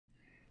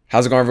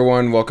How's it going,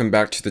 everyone? Welcome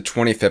back to the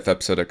 25th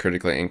episode of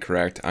Critically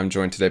Incorrect. I'm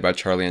joined today by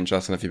Charlie and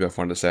Justin, if you both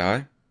wanted to say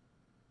hi.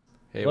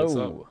 Hey, what's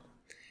up? Hello.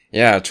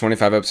 Yeah,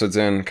 25 episodes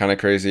in, kind of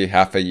crazy.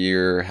 Half a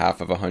year,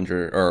 half of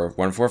 100, or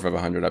one-fourth of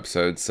 100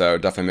 episodes, so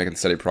definitely making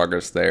steady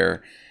progress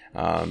there.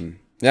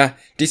 Yeah,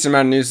 decent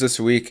amount of news this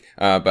week,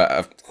 but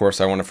of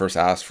course I want to first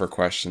ask for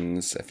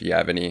questions if you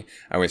have any.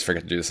 I always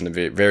forget to do this in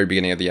the very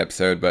beginning of the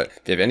episode, but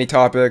if you have any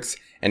topics,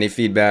 any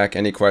feedback,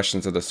 any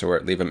questions of the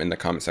sort, leave them in the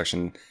comment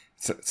section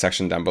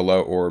down below,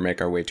 or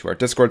make our way to our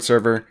Discord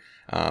server.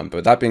 But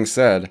with that being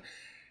said,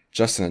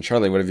 Justin and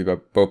Charlie, what have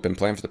you both been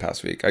playing for the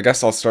past week? I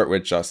guess I'll start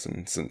with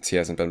Justin, since he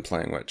hasn't been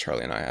playing what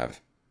Charlie and I have.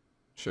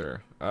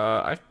 Sure.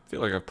 I feel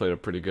like I've played a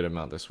pretty good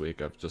amount this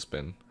week. I've just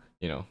been,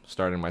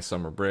 starting my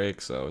summer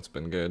break, so it's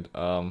been good.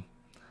 A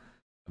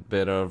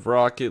bit of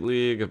Rocket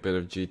League, a bit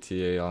of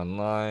GTA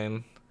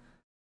Online.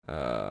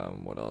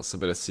 What else? A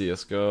bit of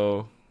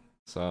CS:GO,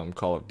 some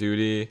Call of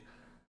Duty,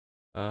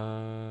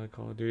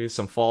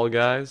 some Fall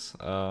Guys.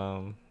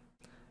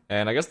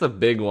 And I guess the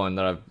big one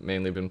that I've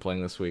mainly been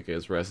playing this week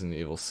is Resident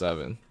Evil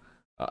 7.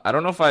 I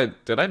don't know if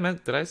did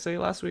I say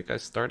last week I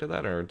started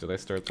that, or did I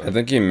start I that?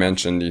 think you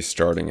mentioned you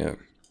starting it.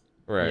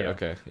 Right, Yeah.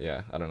 okay,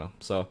 yeah, I don't know.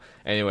 So,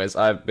 anyways,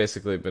 I've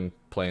basically been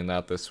playing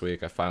that this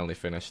week. I finally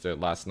finished it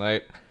last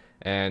night,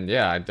 and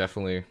yeah, I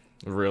definitely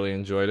really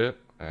enjoyed it,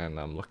 and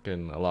I'm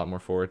looking a lot more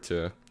forward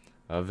to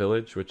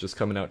Village, which is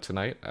coming out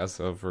tonight as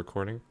of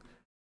recording.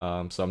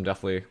 So I'm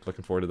definitely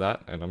looking forward to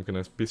that, and I'm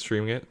gonna be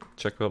streaming it.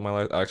 Check out my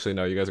live. Actually,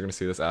 no, you guys are gonna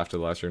see this after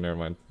the last year. Never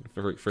mind.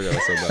 Forgot I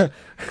said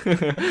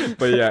that.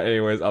 But yeah,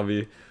 anyways,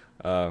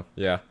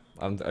 yeah,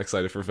 I'm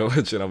excited for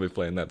Village, and I'll be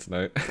playing that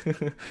tonight.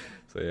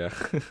 So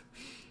yeah.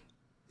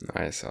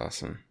 Nice,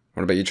 awesome.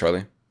 What about you,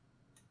 Charlie?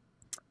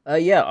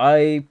 Yeah,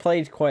 I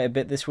played quite a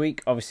bit this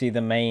week. Obviously,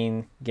 the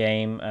main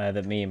game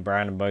that me and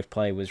Brandon both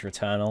play was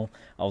Returnal.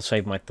 I'll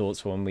save my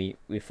thoughts when we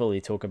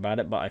fully talk about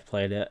it, but I've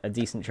played a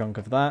decent chunk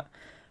of that.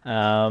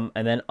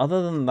 And then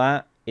other than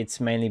that,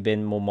 it's mainly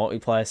been more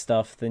multiplayer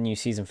stuff. The new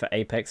season for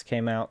Apex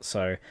came out,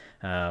 so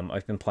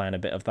I've been playing a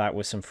bit of that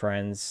with some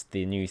friends.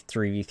 The new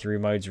 3v3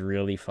 mode's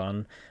really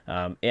fun.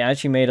 It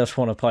actually made us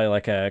want to play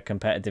like a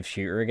competitive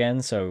shooter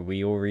again, so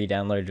we all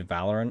re-downloaded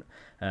Valorant.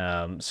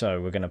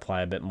 So we're going to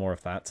play a bit more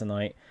of that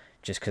tonight,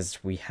 just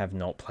because we have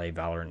not played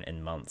Valorant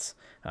in months.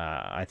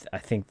 I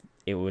think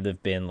it would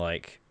have been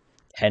like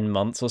 10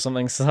 months or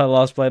something since I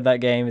last played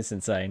that game. It's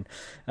insane.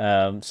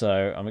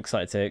 So I'm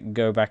excited to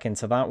go back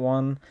into that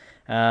one.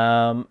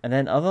 And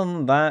then other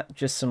than that,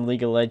 just some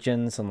League of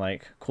Legends and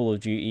like Call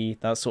of Duty,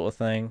 that sort of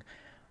thing.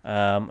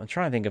 I'm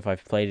trying to think if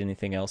I've played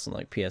anything else on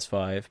like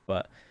PS5,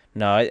 but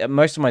no,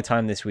 most of my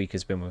time this week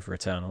has been with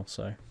Returnal.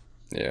 So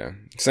Yeah,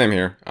 same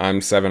here.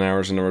 I'm 7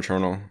 hours into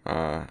Returnal.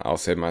 I'll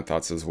save my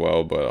thoughts as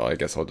well, but I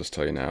guess I'll just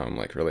tell you now. I'm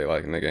like really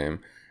liking the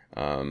game.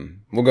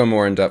 We'll go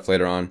more in depth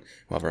later on.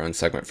 We'll have our own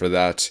segment for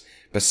that.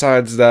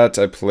 Besides that,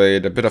 I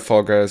played a bit of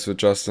Fall Guys with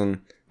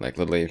Justin, like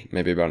literally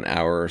maybe about an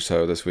hour or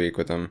so this week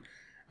with him.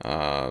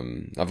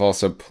 I've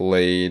also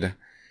played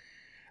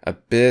a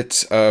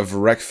bit of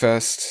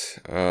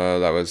Wreckfest.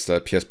 That was the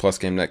PS Plus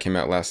game that came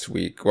out last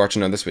week. Well,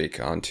 actually, no, this week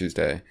on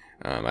Tuesday.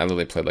 I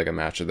literally played like a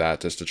match of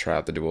that just to try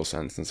out the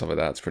DualSense and stuff like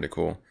that. It's pretty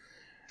cool.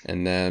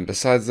 And then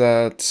besides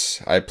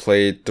that, I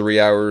played 3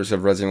 hours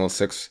of Resident Evil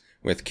 6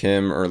 with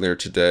Kim earlier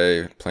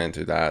today, playing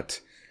through that.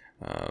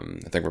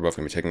 I think we're both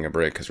going to be taking a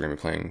break because we're going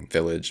to be playing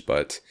Village,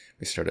 but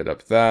we started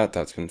up that.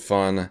 That's been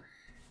fun.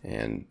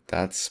 And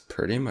that's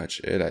pretty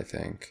much it, I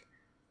think.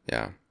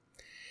 Yeah.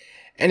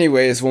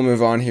 Anyways, we'll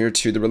move on here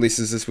to the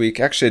releases this week.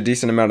 Actually, a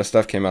decent amount of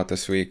stuff came out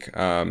this week.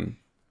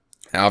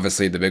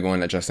 Obviously, the big one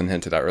that Justin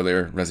hinted at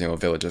earlier, Resident Evil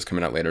Village, is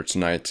coming out later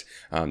tonight,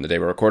 the day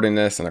we're recording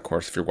this. And of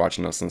course, if you're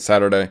watching this on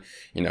Saturday,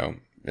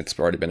 it's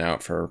already been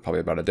out for probably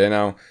about a day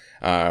now.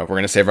 We're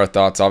going to save our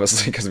thoughts,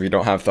 obviously, because we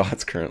don't have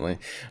thoughts currently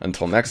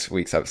until next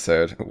week's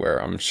episode,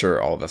 where I'm sure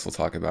all of us will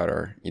talk about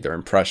our either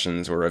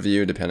impressions or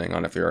review, depending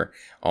on if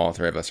all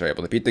three of us are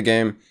able to beat the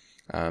game.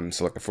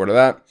 So looking forward to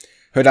that.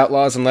 Hood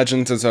Outlaws and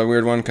Legends is a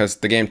weird one because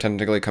the game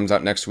technically comes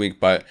out next week,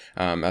 but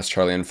as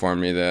Charlie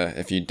informed me,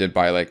 if you did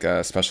buy like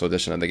a special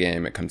edition of the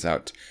game, it comes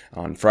out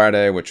on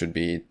Friday, which would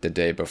be the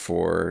day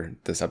before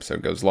this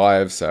episode goes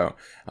live. So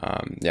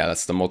yeah,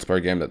 that's the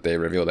multiplayer game that they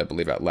revealed, I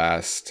believe, at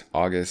last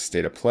August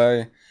State of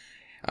Play.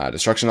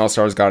 Destruction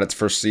All-Stars got its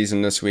first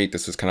season this week.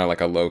 This was kind of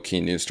like a low-key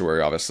news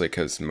story, obviously,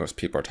 because most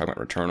people are talking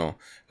about Returnal,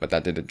 but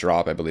that did a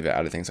drop. I believe it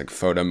added things like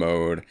photo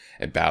mode,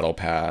 a battle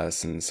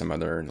pass, and some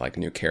other like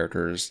new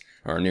characters,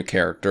 or a new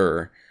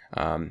character.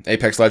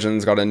 Apex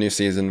Legends got a new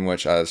season,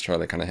 which, as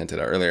Charlie kind of hinted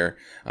at earlier,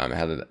 it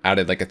had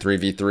added like a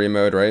 3v3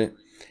 mode, right?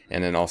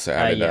 And then also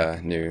added yeah.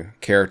 a new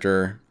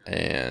character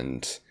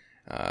and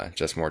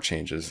just more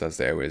changes, as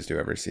they always do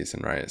every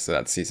season, right? So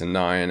that's season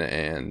 9,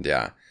 and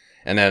yeah.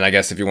 And then I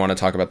guess if you want to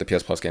talk about the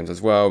PS Plus games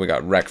as well, we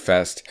got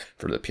Wreckfest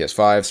for the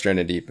PS5,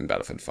 Stranded Deep, and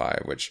Battlefield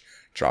 5, which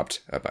dropped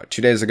about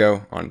 2 days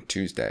ago on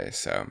Tuesday.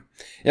 So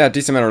yeah,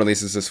 decent amount of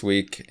releases this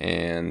week.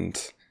 And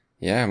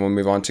yeah, we'll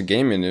move on to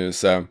gaming news.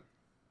 So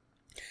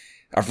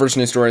Our first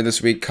news story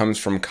this week comes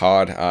from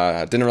COD.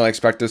 I didn't really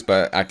expect this,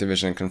 but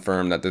Activision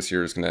confirmed that this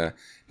year's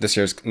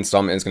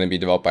installment is gonna be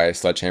developed by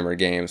Sledgehammer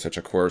Games, which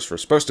of course we're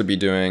supposed to be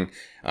doing.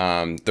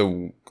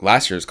 The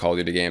last year's Call of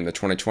Duty game, the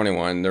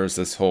 2021, there was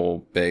this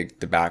whole big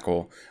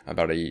debacle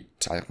about I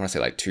want to say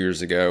like 2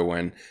 years ago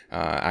when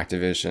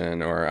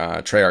Activision or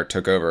Treyarch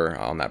took over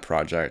on that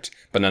project.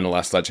 But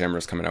nonetheless, Sledgehammer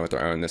is coming out with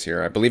their own this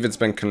year. I believe at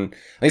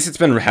least it's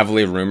been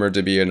heavily rumored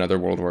to be another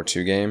World War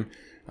II game.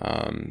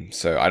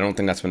 So I don't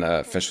think that's been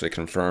officially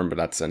confirmed, but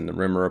that's in the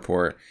rumor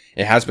report.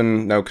 It has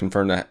been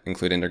confirmed to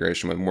include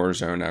integration with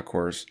Warzone, of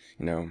course,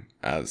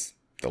 as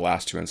the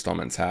last two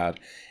installments had,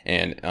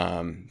 and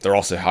they're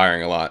also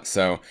hiring a lot.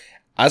 So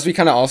as we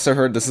kind of also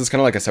heard, this is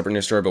kind of like a separate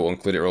news story, but we'll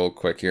include it real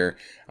quick here.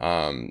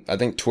 I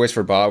think Toys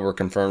for Bob were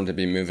confirmed to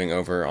be moving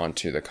over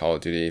onto the Call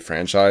of Duty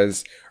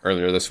franchise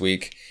earlier this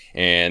week,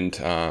 and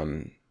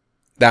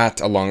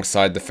that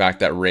alongside the fact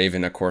that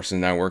Raven, of course, is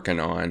now working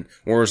on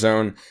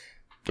Warzone.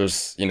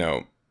 There's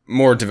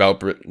more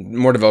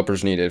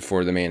developers needed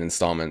for the main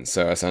installment.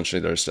 So essentially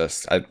there's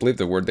just, I believe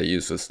the word they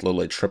used was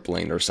literally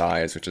tripling their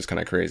size, which is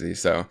kind of crazy.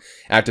 So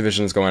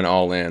Activision's going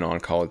all in on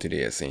Call of Duty,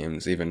 it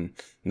seems, even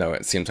though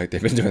it seems like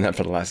they've been doing that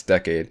for the last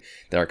decade.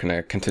 They're going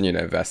to continue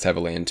to invest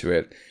heavily into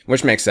it,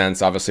 which makes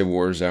sense. Obviously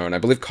Warzone, I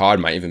believe COD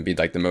might even be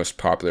like the most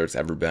popular it's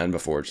ever been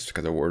before, just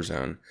because of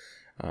Warzone.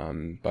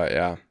 But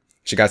yeah.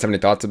 Do you guys have any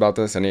thoughts about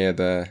this? Any of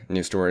the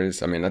news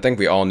stories? I mean, I think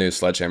we all knew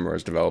Sledgehammer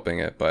was developing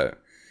it, but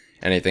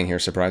anything here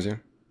surprise you?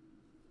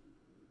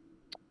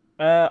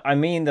 I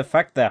mean, the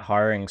fact they're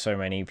hiring so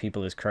many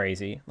people is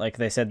crazy. Like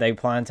they said, they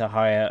plan to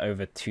hire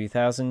over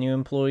 2,000 new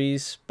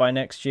employees by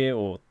next year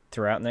or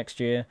throughout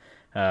next year.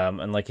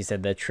 And like you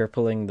said, they're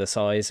tripling the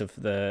size of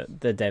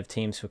the dev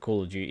teams for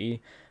Call of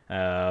Duty.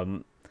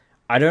 Um,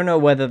 I don't know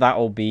whether that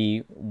will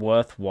be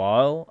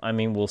worthwhile. I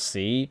mean, we'll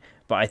see.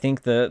 But I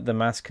think the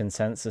mass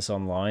consensus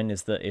online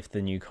is that if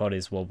the new COD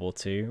is World War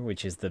Two,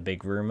 which is the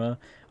big rumor,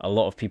 a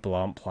lot of people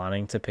aren't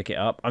planning to pick it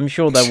up. I'm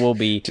sure there will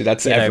be, Dude,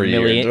 that's every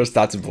year. million.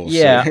 That's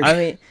bullshit. Yeah, I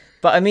mean,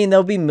 but I mean,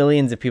 there'll be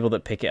millions of people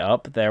that pick it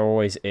up. There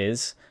always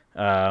is.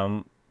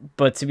 Um,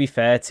 but to be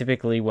fair,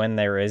 typically when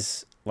there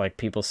is like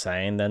people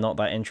saying they're not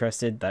that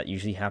interested, that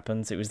usually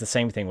happens. It was the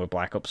same thing with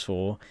Black Ops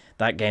 4.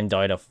 That game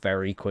died off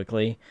very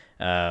quickly,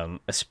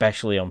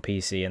 especially on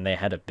PC, and they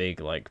had a big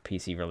like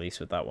PC release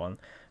with that one.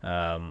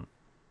 Um,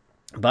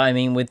 but I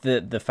mean, with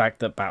the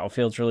fact that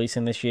Battlefield's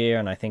releasing this year,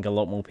 and I think a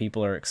lot more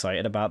people are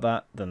excited about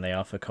that than they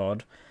are for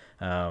COD,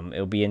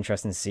 it'll be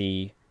interesting to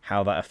see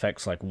how that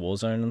affects like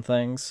Warzone and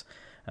things.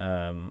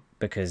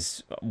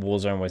 Because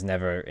Warzone was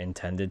never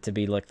intended to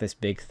be like this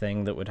big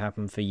thing that would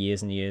happen for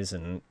years and years,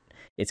 and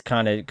it's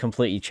kind of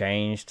completely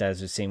changed as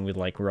we've seen with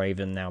like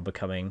Raven now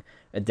becoming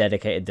a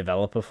dedicated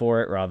developer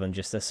for it rather than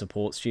just a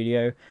support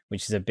studio,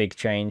 which is a big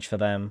change for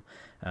them.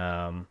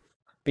 But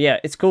yeah,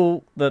 it's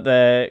cool that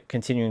they're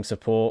continuing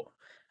support.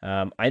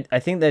 I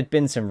think there'd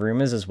been some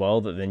rumors as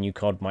well that the new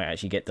COD might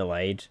actually get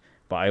delayed,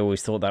 but I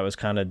always thought that was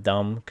kind of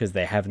dumb because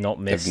they have not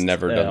They've missed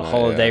never a done that,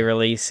 holiday yeah.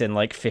 release in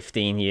like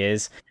 15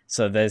 years.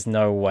 So there's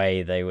no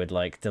way they would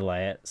like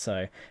delay it.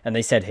 So, and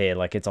they said here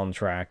like it's on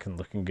track and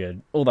looking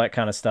good, all that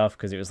kind of stuff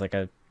because it was like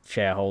a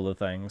shareholder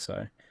thing.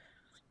 So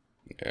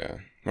Yeah.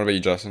 What about you,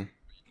 Justin?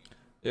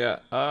 Yeah,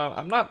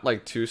 I'm not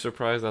like too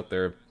surprised that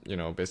they're,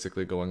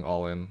 basically going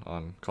all in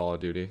on Call of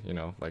Duty.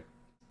 Like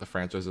the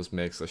franchise just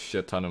makes a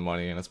shit ton of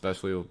money, and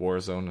especially with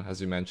Warzone,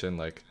 as you mentioned,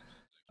 like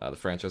the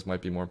franchise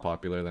might be more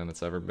popular than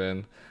it's ever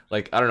been.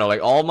 Like I don't know,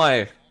 like all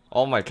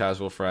my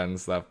casual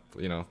friends that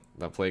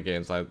that play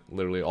games, I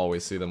literally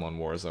always see them on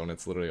Warzone.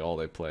 It's literally all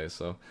they play.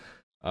 So,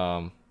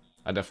 I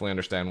definitely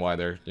understand why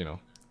they're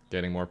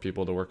getting more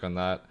people to work on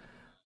that.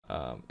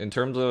 In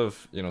terms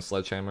of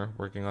Sledgehammer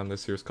working on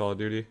this year's Call of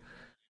Duty.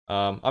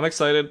 I'm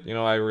excited.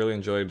 I really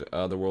enjoyed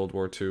the World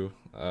War II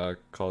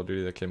Call of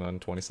Duty that came out in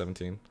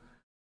 2017,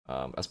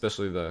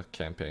 especially the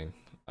campaign.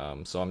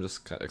 So I'm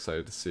just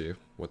excited to see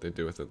what they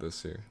do with it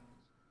this year.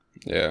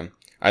 Yeah.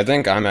 I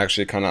think I'm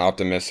actually kind of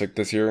optimistic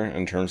this year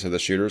in terms of the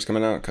shooters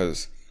coming out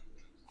because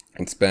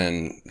it's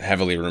been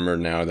heavily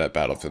rumored now that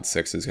Battlefield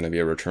 6 is going to be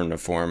a return to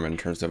form in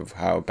terms of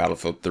how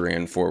Battlefield 3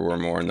 and 4 were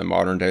more in the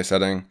modern day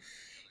setting.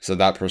 So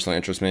that personally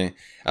interests me,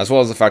 as well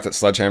as the fact that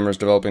Sledgehammer is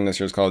developing this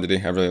year's Call of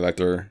Duty. I really like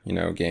their,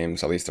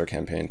 games. At least their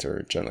campaigns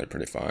are generally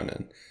pretty fun,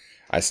 and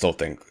I still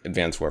think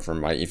Advanced Warfare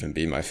might even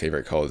be my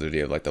favorite Call of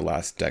Duty of like the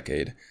last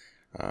decade,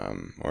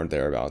 or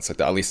thereabouts. Like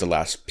at least the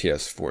last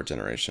PS4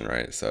 generation,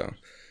 right? So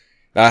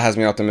that has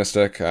me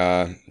optimistic.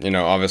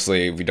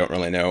 Obviously we don't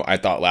really know. I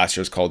thought last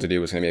year's Call of Duty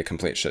was going to be a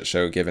complete shit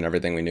show given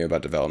everything we knew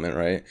about development,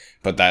 right?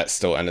 But that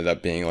still ended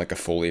up being like a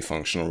fully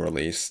functional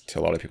release to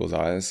a lot of people's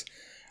eyes.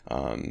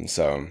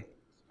 So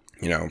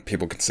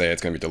people could say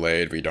it's going to be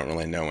delayed. We don't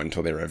really know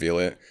until they reveal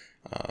it.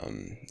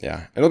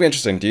 Yeah, it'll be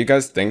interesting. Do you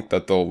guys think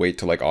that they'll wait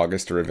till like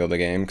August to reveal the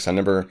game? Because I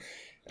remember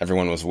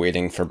everyone was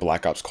waiting for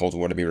Black Ops Cold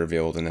War to be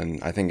revealed, and then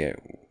I think it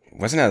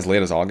wasn't as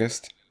late as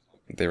August.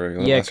 They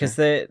revealed it yeah, last year.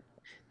 because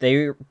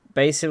they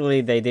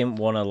basically they didn't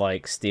want to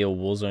like steal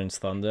Warzone's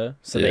thunder,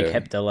 so they Yeah,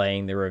 kept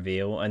delaying the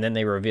reveal, and then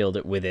they revealed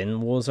it within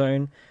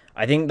Warzone.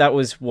 I think that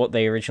was what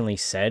they originally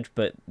said,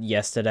 but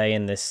yesterday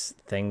in this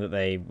thing that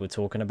they were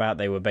talking about,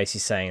 they were basically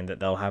saying that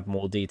they'll have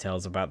more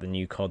details about the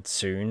new COD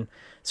soon.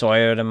 So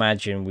I would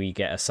imagine we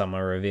get a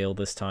summer reveal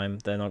this time.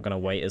 They're not going to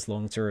wait as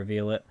long to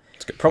reveal it.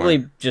 That's a good Probably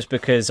point. just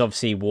because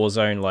obviously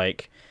Warzone,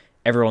 like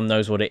everyone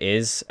knows what it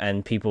is,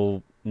 and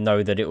people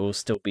know that it will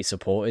still be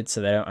supported,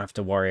 so they don't have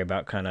to worry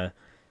about kind of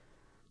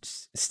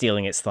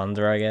stealing its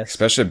thunder, I guess.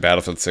 Especially if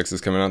Battlefield 6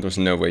 is coming out, there's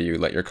no way you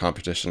let your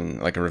competition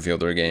like reveal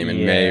their game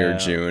in May or Yeah,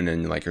 June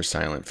and like you're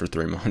silent for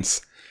 3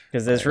 months.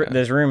 because Yeah.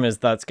 there's rumors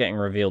that's getting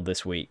revealed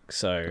this week,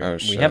 so Oh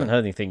we haven't shit.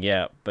 heard anything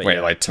yet. But Wait,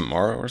 yeah, like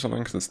tomorrow or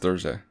something? Because it's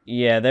Thursday.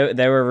 yeah,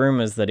 there were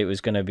rumors that it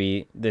was going to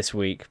be this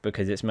week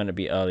because it's meant to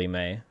be early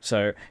May.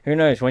 So who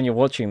knows? When you're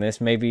watching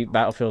this, maybe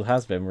Battlefield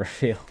has been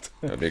revealed.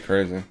 That'd be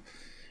crazy.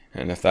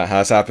 And if that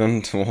has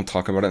happened, we'll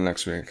talk about it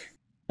next week.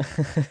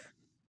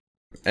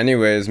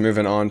 Anyways,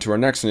 moving on to our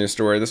next news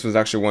story. This was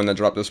actually one that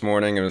dropped this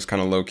morning. It was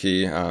kind of low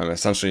key.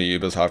 Essentially,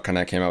 Ubisoft kind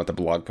of came out with a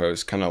blog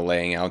post, kind of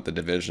laying out the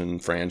Division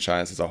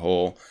franchise as a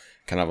whole,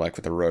 kind of like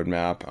with a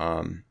roadmap.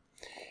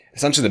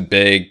 Essentially, the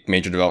big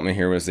major development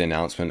here was the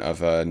announcement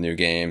of a new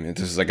game.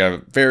 This is like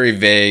a very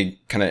vague,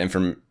 kind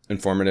of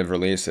informative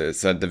release. It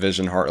said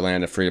Division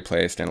Heartland, a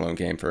free-to-play standalone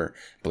game for,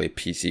 I believe,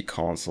 PC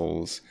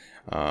consoles,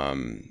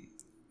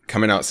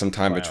 coming out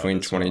sometime Cloud between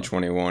as well.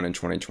 2021 and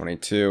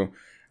 2022.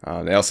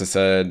 They also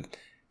said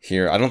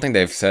here, I don't think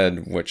they've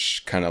said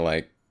which kind of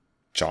like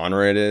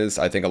genre it is.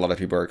 I think a lot of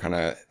people are kind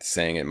of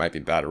saying it might be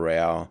Battle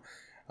Royale.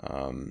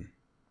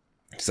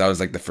 So that was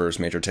like the first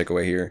major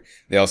takeaway here.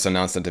 They also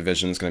announced that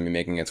Division is going to be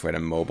making its way to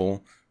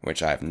mobile,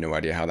 which I have no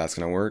idea how that's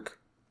going to work.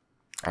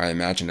 I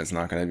imagine it's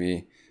not going to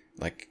be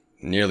like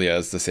nearly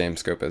as the same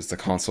scope as the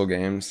console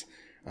games.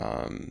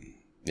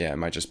 Yeah, it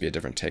might just be a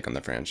different take on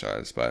the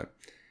franchise. But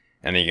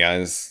any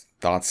guys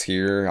thoughts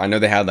here? I know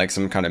they had like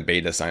some kind of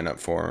beta sign up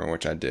for,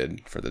 which I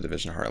did for the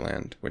Division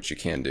Heartland, which you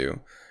can do.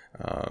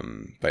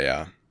 But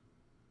yeah,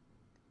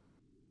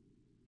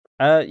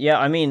 Yeah,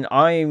 I mean,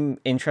 I'm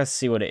interested to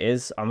see what it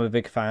is. I'm a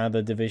big fan of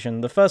the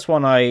Division. The first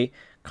one I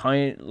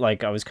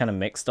was kind of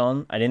mixed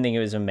on. I didn't think it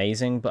was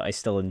amazing, but I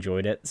still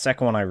enjoyed it. The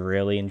second one I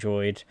really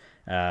enjoyed.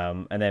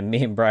 And then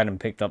me and Brandon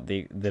picked up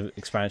the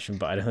expansion,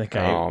 but I don't think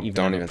I oh, even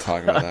don't ever even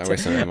talk about that.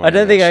 Wasting my I money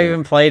don't on think that I shit.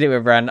 even played it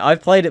with Brandon.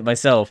 I've played it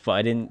myself, but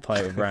I didn't play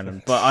it with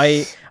Brandon. But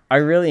I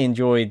really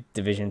enjoyed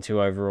Division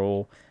 2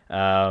 overall.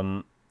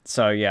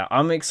 So yeah,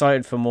 I'm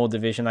excited for more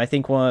Division. I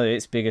think one of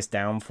its biggest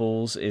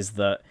downfalls is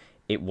that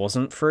it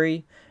wasn't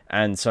free,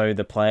 and so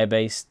the player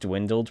base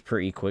dwindled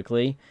pretty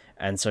quickly,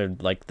 and so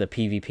like the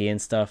PvP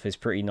and stuff is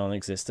pretty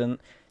non-existent.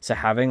 So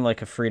having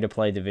like a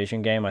free-to-play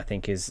Division game, I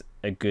think, is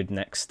a good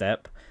next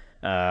step.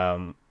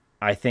 Um,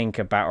 I think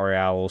a battle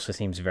royale also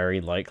seems very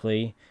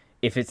likely.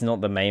 If it's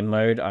not the main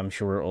mode, I'm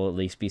sure it'll at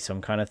least be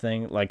some kind of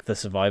thing, like the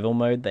survival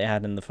mode they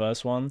had in the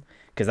first one,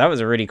 because that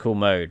was a really cool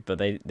mode, but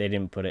they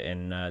didn't put it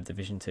in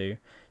Division 2,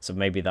 so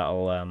maybe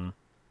that'll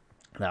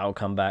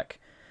come back.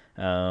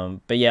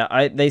 But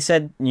yeah, they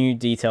said new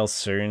details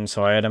soon,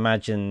 so I'd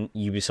imagine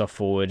Ubisoft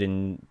Forward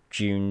in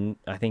June.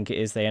 I think it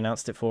is they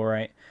announced it for,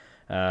 right?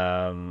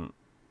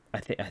 I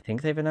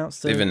think they've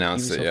announced They've the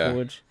announced it, Ubisoft yeah.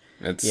 Forward.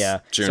 It's Yeah,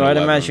 June so I'd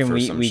 11th imagine or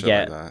we some we shit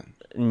like get that.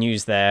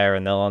 news there,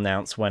 and they'll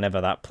announce whenever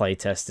that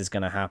playtest is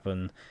gonna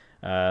happen.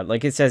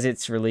 Like it says,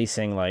 it's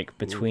releasing like Ooh,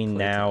 between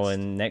now playtest.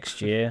 and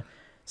next year,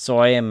 so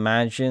I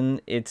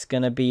imagine it's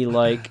gonna be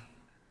like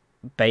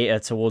beta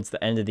towards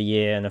the end of the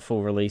year and a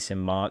full release in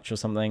March or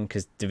something,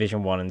 because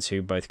Division 1 and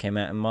 2 both came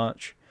out in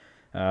March.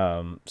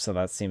 So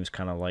that seems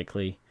kind of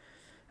likely.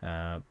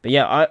 But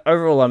yeah,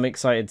 overall, I'm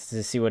excited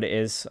to see what it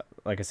is.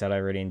 Like I said, I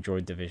really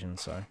enjoyed Division,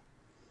 so.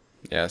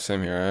 Yeah,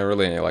 same here. I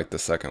really like the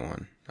second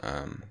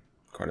one,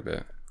 quite a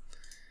bit.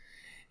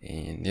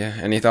 And yeah,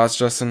 any thoughts,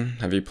 Justin?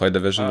 Have you played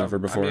Division ever I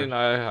before? mean,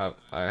 I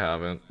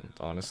haven't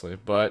honestly,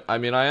 but I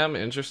mean, I am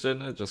interested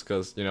in it just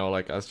because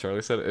like as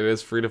Charlie said, it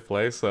is free to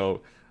play,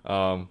 so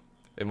um,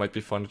 it might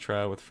be fun to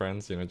try out with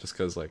friends, just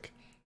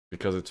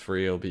because it's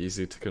free, it'll be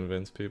easy to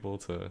convince people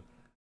to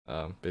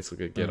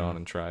basically get on Mhm.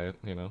 and try it,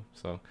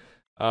 So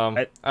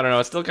I, I don't know,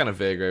 it's still kind of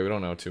vague, right? We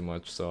don't know too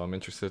much, so I'm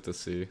interested to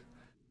see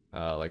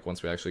like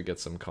once we actually get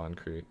some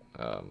concrete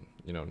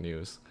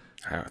news.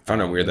 I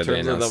found it weird In that they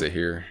terms of announced the it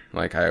here.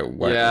 Like, yeah, it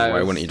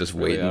why wouldn't you was just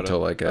really wait until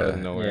like out of a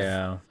nowhere.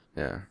 yeah.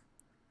 yeah?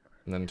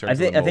 And then in terms of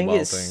the I think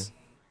mobile thing.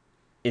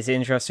 it's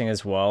interesting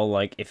as well.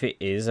 Like, if it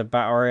is a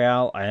battle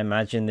royale, I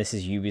imagine this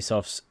is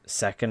Ubisoft's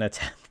second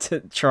attempt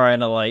at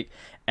trying to like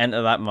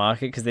enter that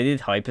market, because they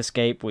did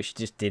Hyperscape, which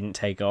just didn't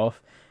take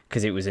off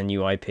because it was a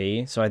new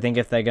IP. So I think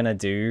if they're gonna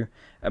do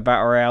a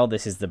battle royale,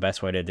 this is the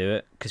best way to do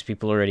it, because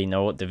people already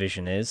know what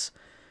Division is.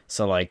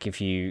 So like, if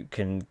you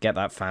can get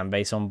that fan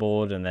base on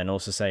board, and then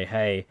also say,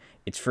 hey,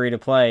 it's free to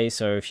play,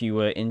 so if you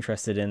were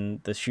interested in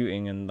the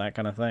shooting and that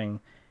kind of thing,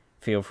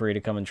 feel free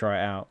to come and try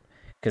it out.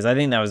 Because I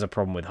think that was a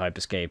problem with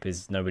Hyperscape,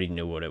 is nobody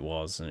knew what it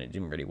was and it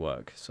didn't really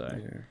work. So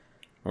Yeah.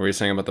 What were you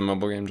saying about the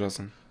mobile game,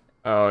 Justin?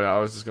 Oh yeah, I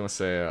was just gonna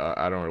say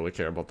I don't really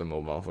care about the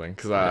mobile thing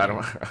because I Yeah.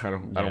 don't I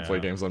don't play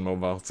yeah, games on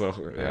mobile. So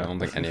Yeah, I yeah. don't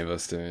think any of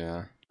us do.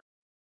 Yeah.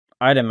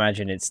 I'd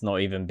imagine it's not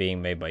even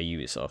being made by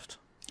Ubisoft.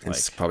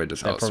 It's Like probably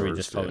just they're probably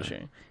just outsourced. Yeah,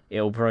 publishing.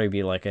 It'll probably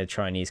be like a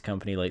Chinese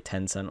company like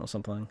Tencent or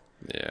something.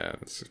 yeah,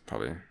 that's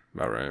probably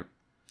about right.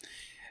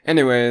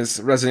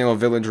 Anyways, Resident Evil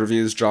Village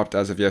reviews dropped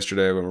as of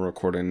yesterday when we're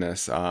recording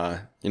this.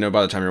 You know,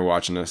 by the time you're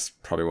watching this,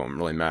 probably won't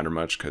really matter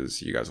much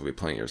because you guys will be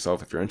playing it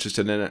yourself if you're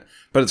interested in it.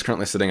 But it's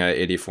currently sitting at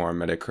 84 on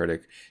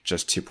Metacritic,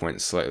 just 2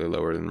 points slightly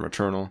lower than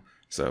Returnal.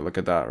 So look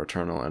at that,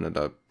 Returnal ended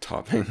up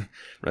topping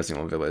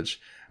Resident Evil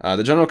Village.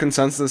 The general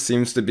consensus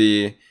seems to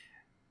be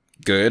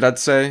good, I'd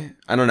say.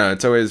 I don't know,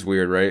 it's always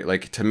weird, right?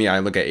 Like, to me, I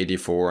look at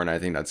 84 and I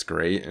think that's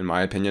great in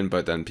my opinion,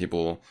 but then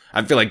people,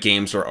 I feel like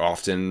games are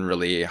often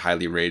really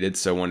highly rated,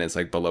 so when it's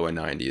like below a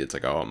 90, it's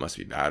like, oh, it must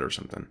be bad or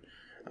something.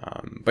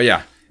 But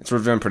yeah, it's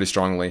reviewing pretty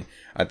strongly.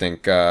 I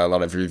think a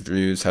lot of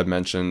reviews have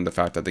mentioned the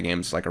fact that the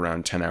game's like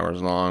around 10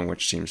 hours long,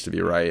 which seems to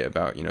be right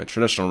about, you know,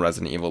 traditional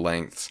Resident Evil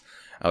lengths,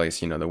 at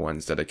least, you know, the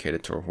ones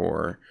dedicated to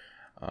horror.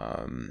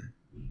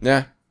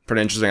 Yeah,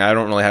 pretty interesting. I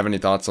don't really have any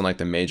thoughts on like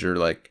the major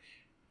like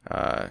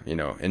you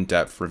know,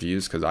 in-depth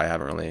reviews because I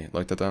haven't really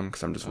looked at them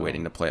because I'm just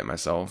waiting to play it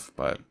myself.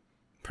 But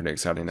pretty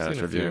exciting that it's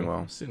reviewing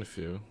well. I've seen a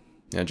few.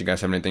 Yeah, do you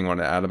guys have anything you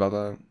want to add about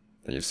that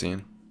you've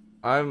seen?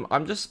 I'm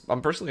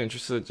personally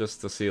interested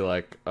just to see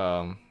like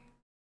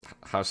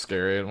how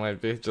scary it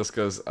might be. Just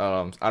because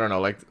I don't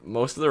know, like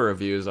most of the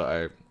reviews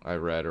I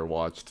read or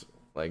watched,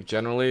 like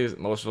generally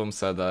most of them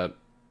said that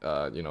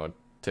you know, it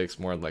takes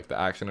more like the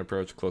action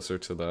approach, closer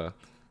to the,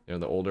 you know,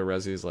 the older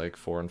Resis like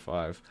 4 and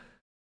 5.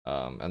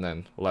 And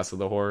then less of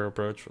the horror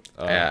approach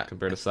Yeah.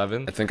 compared to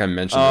 7. I think I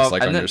mentioned this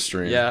like on your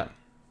stream.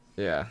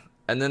 Yeah.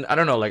 And then I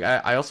don't know, like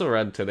I also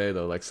read today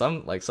though, like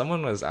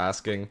someone was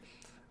asking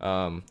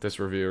this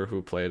reviewer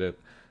who played it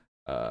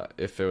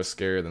if it was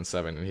scarier than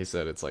 7, and he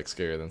said it's like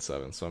scarier than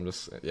 7. So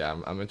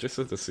I'm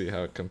interested to see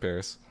how it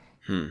compares.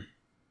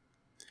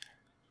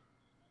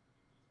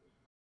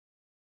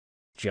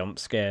 Jump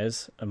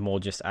scares and more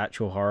just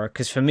actual horror.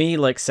 Because for me,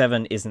 like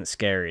 7 isn't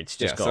scary. It's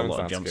just got a 7's lot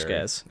of not jump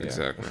scary. scares. Yeah.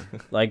 Exactly.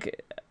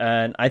 Like,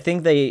 and I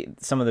think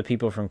some of the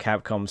people from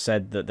Capcom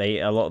said that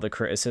a lot of the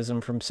criticism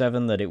from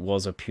 7 that it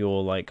was a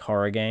pure like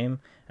horror game,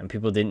 and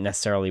people didn't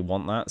necessarily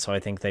want that. So I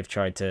think they've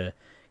tried to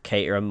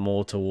cater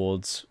more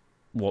towards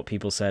what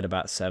people said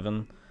about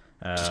 7.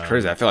 It's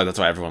crazy. I feel like that's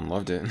why everyone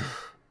loved it.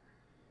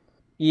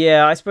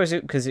 Yeah, I suppose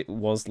because it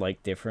was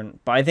like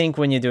different. But I think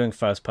when you're doing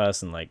first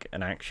person, like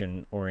an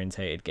action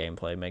orientated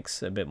gameplay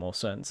makes a bit more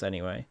sense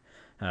anyway.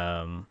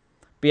 But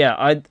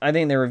yeah, I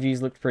think the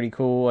reviews looked pretty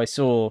cool. I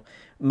saw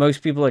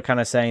most people are kind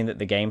of saying that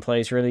the gameplay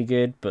is really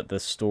good, but the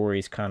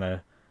story's kind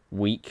of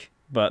weak.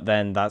 But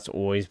then that's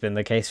always been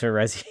the case for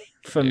Resi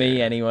for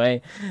me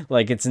anyway.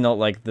 Like it's not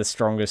like the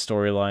strongest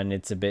storyline.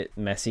 It's a bit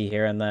messy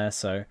here and there.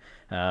 So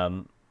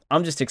I'm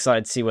just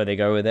excited to see where they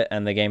go with it,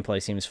 and the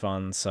gameplay seems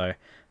fun. So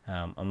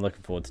I'm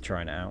looking forward to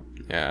trying it out.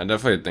 Yeah, I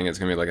definitely think it's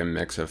gonna be like a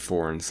mix of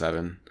 4 and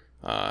 7.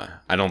 I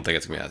don't think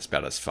it's gonna be as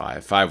bad as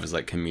 5. 5 was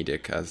like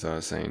comedic, as I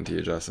was saying to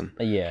you, Justin.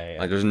 Yeah.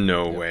 Like, there's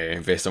no way,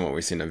 based on what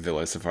we've seen of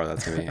Villa so far,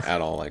 that's gonna be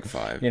at all like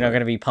 5. You're not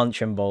gonna be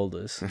punching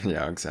boulders.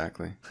 Yeah,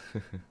 exactly.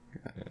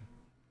 Yeah.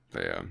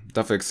 But yeah,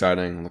 definitely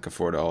exciting. Looking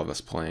forward to all of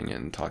us playing it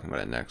and talking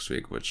about it next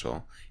week, which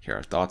we'll hear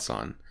our thoughts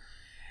on.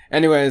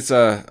 Anyways,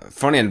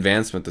 funny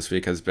advancement this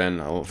week has been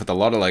with a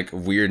lot of like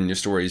weird news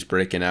stories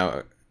breaking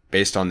out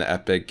based on the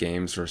Epic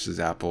Games versus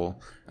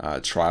Apple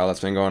trial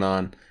that's been going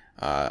on.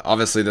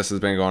 Obviously, this has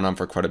been going on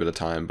for quite a bit of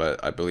time,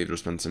 but I believe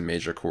there's been some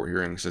major court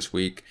hearings this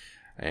week,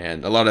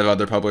 and a lot of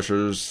other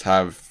publishers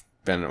have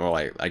been, or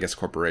like I guess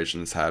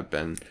corporations have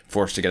been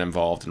forced to get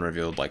involved and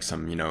revealed like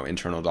some, you know,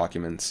 internal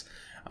documents.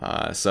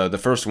 So the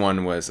first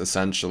one was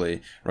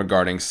essentially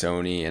regarding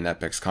Sony and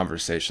Epic's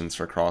conversations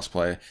for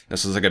crossplay.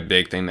 This was like a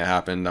big thing that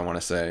happened, I want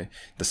to say,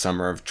 the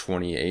summer of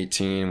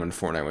 2018 when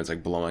Fortnite was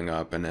like blowing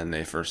up, and then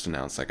they first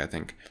announced, like I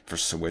think for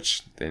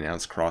Switch they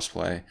announced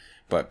crossplay,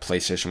 but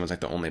PlayStation was like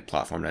the only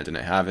platform that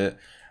didn't have it.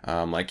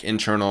 Like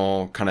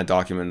internal kind of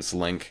documents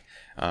link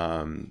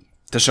to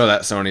show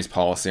that Sony's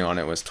policy on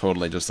it was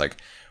totally just like,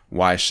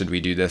 why should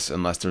we do this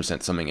unless there's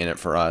something in it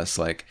for us?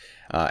 Like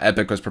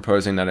Epic was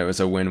proposing that it was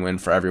a win-win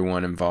for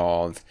everyone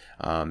involved.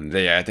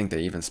 I think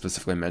they even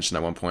specifically mentioned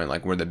at one point,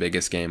 like, we're the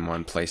biggest game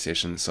on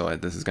PlayStation, so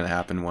like, this is going to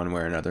happen one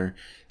way or another.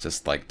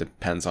 Just like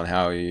depends on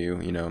how you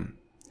know,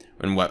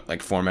 and what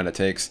like format it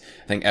takes.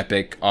 I think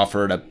Epic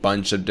offered a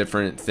bunch of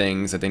different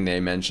things. I think they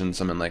mentioned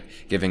something like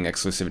giving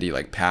exclusivity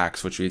like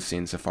packs, which we've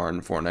seen so far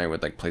in Fortnite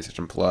with like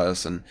PlayStation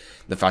Plus, and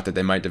the fact that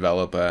they might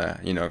develop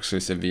a, you know,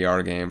 exclusive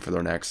VR game for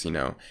their next, you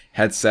know,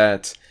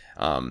 headset.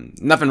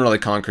 Nothing really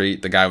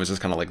concrete. The guy was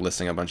just kind of like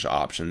listing a bunch of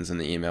options in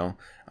the email.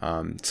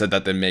 Said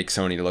that they make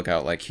Sony to look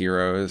out like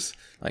heroes,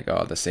 like,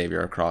 oh, the savior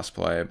of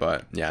crossplay.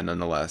 But yeah,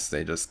 nonetheless,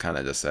 they just kind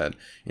of just said,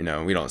 you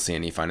know, we don't see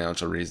any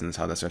financial reasons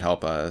how this would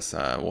help us.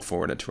 We'll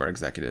forward it to our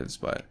executives.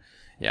 But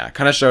yeah,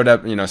 kind of showed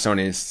up, you know,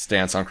 Sony's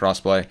stance on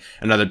crossplay.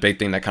 Another big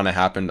thing that kind of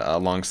happened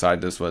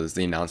alongside this was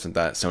the announcement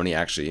that Sony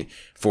actually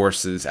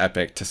forces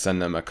Epic to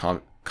send them a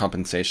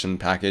compensation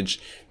package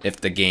if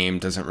the game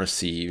doesn't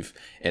receive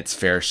its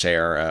fair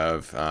share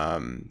of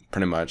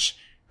pretty much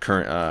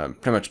current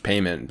pretty much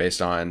payment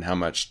based on how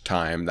much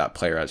time that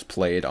player has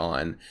played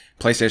on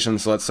PlayStation.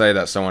 So let's say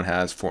that someone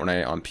has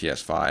Fortnite on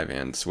PS5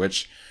 and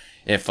Switch.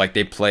 If like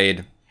they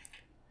played,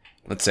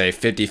 let's say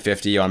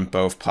 50-50 on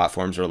both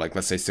platforms, or like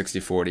let's say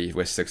 60-40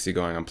 with 60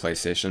 going on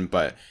PlayStation,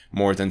 but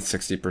more than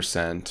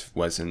 60%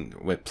 was in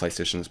with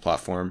PlayStation's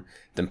platform,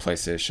 then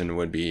PlayStation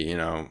would be, you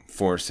know,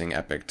 forcing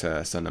Epic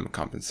to send them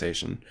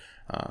compensation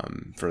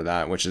for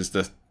that, which is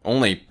the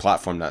only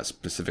platform that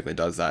specifically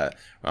does that.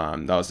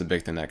 That was the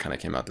big thing that kind of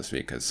came out this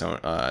week, because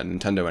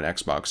Nintendo and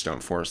Xbox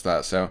don't force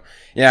that. So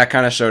yeah, it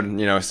kind of showed,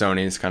 you know,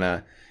 Sony's kind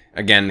of,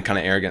 again, kind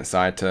of arrogant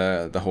side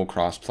to the whole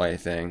cross-play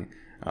thing.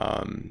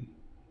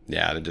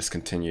 Yeah, they just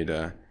continue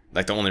to,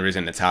 like, the only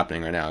reason it's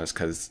happening right now is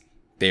because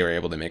they were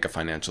able to make a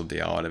financial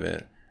deal out of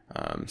it.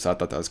 So I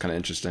thought that was kind of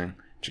interesting.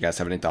 Do you guys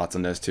have any thoughts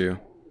on those two,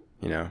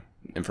 you know,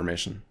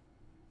 information?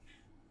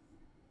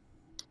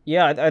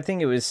 Yeah, I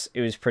think it was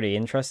pretty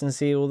interesting to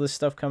see all this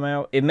stuff come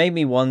out. It made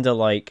me wonder,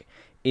 like,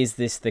 is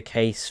this the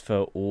case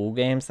for all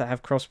games that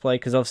have crossplay?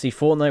 Because obviously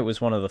Fortnite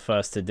was one of the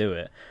first to do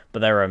it, but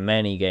there are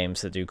many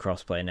games that do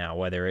crossplay now,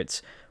 whether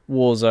it's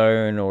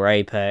Warzone or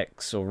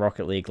Apex or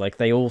Rocket League. Like,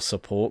 they all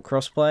support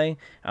crossplay,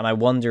 and I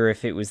wonder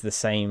if it was the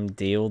same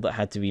deal that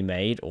had to be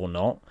made or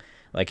not.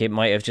 Like, it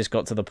might have just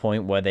got to the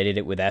point where they did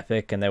it with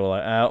Epic, and they were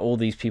like, all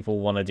these people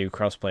want to do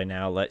crossplay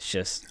now, let's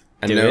just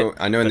I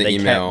know in the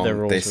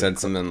email they said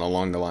something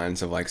along the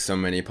lines of like, so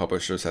many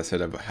publishers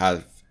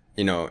have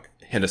you know,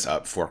 hit us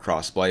up for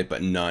crossplay,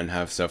 but none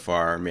have so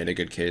far made a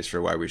good case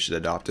for why we should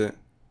adopt it.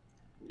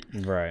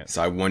 Right.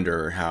 So I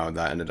wonder how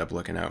that ended up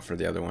looking out for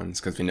the other ones,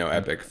 because we know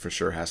Epic for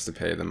sure has to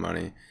pay the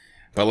money.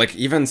 But like,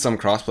 even some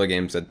crossplay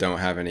games that don't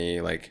have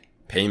any like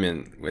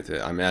payment with it,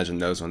 I imagine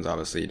those ones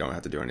obviously you don't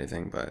have to do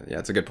anything. But yeah,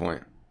 it's a good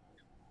point.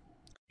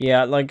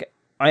 Yeah, like,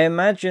 I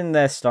imagine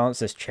their stance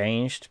has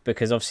changed,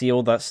 because obviously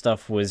all that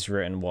stuff was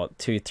written, what,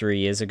 2-3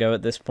 years ago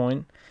at this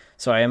point.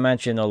 So I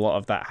imagine a lot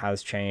of that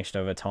has changed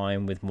over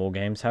time with more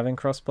games having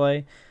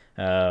crossplay.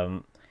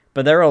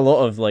 But there are a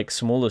lot of like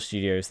smaller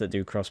studios that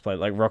do crossplay.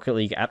 Like Rocket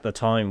League at the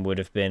time would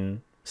have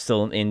been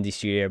still an indie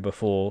studio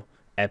before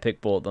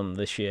Epic bought them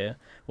this year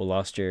or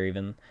last year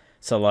even.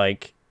 So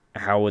like,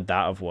 how would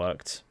that have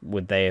worked?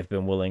 Would they have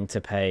been willing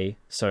to pay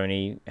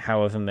Sony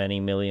however many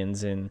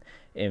millions in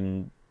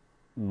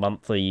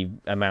monthly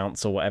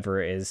amounts or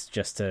whatever it is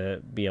just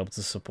to be able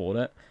to support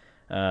it?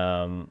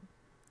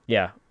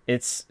 Yeah,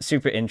 it's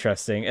super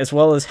interesting, as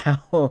well as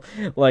how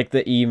like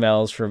the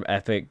emails from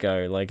Epic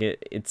go. Like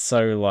it's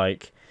so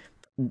like,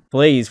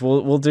 please,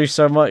 we'll do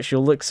so much,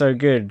 you'll look so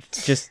good,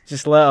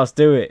 just let us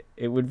do it,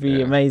 it would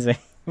be amazing.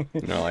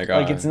 No, like,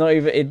 like, it's not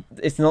even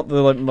it's not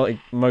the like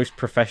most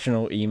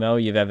professional email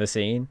you've ever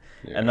seen.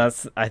 And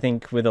that's, I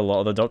think, with a lot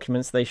of the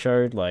documents they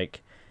showed,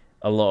 like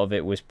a lot of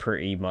it was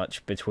pretty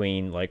much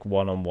between like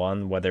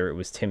one-on-one, whether it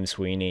was Tim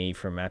Sweeney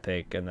from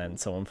Epic and then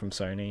someone from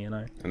Sony, you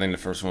know. I think the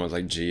first one was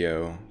like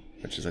Geo,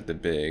 which is like the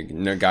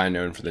big guy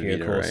known for the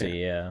Vita, Corsi, right?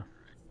 Yeah.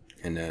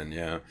 And then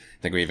I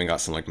think we even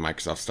got some like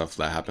Microsoft stuff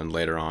that happened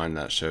later on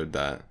that showed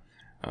that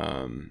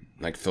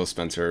like Phil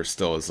Spencer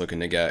still is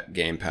looking to get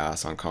Game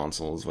Pass on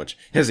consoles, which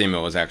his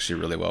email was actually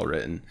really well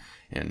written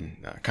and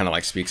kind of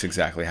like speaks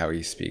exactly how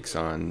he speaks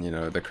on, you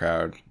know, the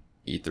crowd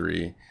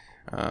E3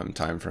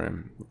 time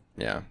frame.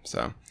 Yeah,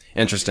 so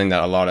interesting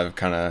that a lot of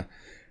kind of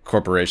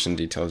corporation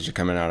details are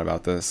coming out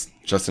about this.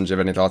 Justin, do you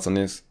have any thoughts on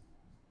these?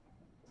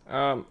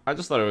 I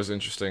just thought it was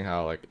interesting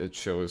how like it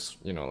shows,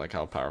 you know, like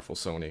how powerful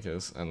Sony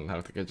is, and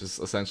how they could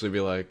just essentially be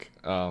like,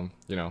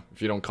 you know,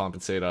 if you don't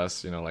compensate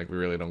us, you know, like we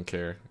really don't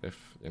care if,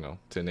 you know,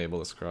 to enable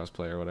this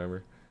crossplay or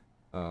whatever.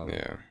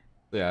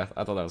 Yeah,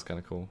 I thought that was kind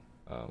of cool.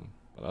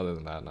 But other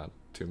than that, not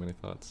too many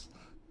thoughts.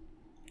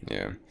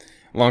 Yeah.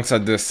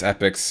 Alongside this,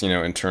 Epic's, you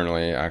know,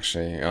 internally,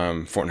 actually,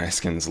 Fortnite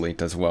skins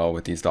leaked as well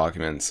with these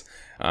documents.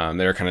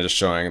 They were kind of just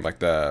showing like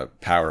the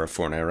power of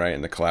Fortnite, right,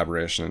 and the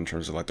collaboration in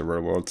terms of like the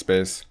real world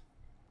space.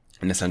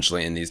 And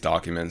essentially in these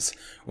documents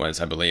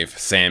was, I believe,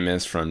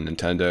 Samus from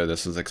Nintendo.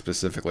 This was like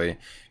specifically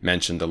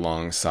mentioned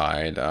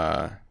alongside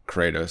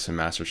Kratos and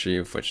Master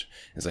Chief, which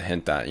is a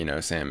hint that, you know,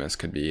 Samus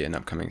could be an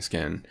upcoming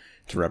skin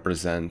to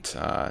represent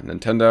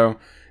Nintendo.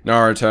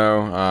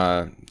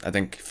 Naruto, I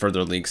think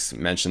further leaks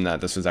mentioned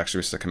that this was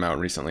actually supposed to come out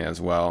recently as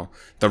well.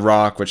 The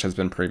Rock, which has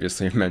been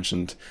previously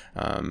mentioned.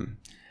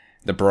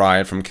 The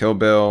Bride from Kill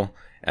Bill,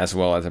 as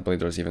well as I believe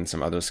there's even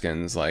some other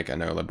skins, like I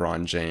know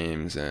LeBron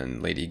James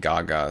and Lady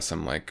Gaga,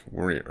 some like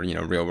you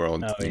know, real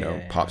world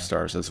pop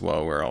stars as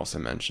well were also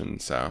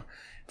mentioned. So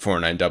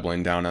Fortnite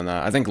doubling down on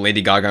that. I think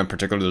Lady Gaga in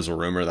particular, there's a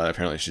rumor that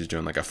apparently she's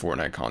doing like a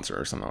Fortnite concert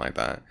or something like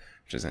that,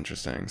 which is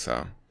interesting.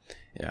 So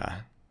yeah,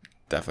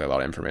 definitely a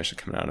lot of information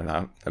coming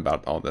out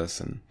about all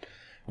this, and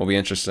will be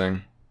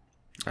interesting.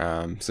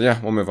 So yeah,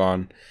 we'll move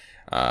on.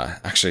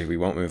 Actually, we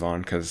won't move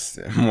on because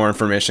more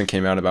information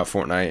came out about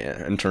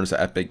Fortnite in terms of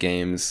Epic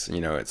Games, you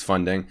know, its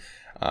funding.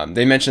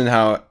 They mentioned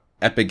how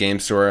Epic Game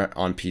Store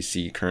on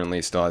PC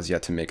currently still has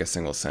yet to make a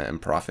single cent in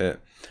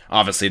profit.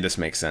 Obviously, this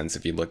makes sense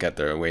if you look at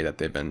the way that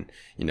they've been,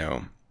 you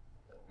know,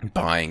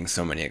 buying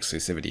so many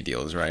exclusivity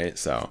deals, right?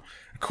 So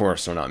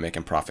course they're not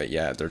making profit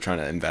yet. They're trying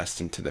to invest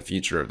into the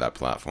future of that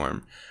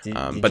platform. Did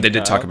But you they did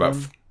cut talk out about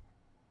then?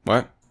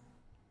 what?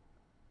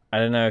 I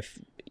don't know if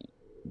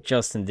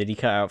Justin, did he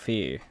cut out for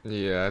you?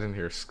 Yeah, I didn't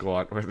hear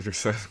squat what you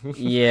said.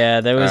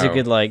 Yeah, there was a Oh,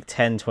 good like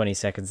 10-20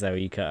 seconds there where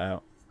you cut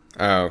out.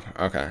 oh,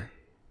 okay,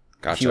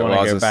 If you gotcha. want Well, to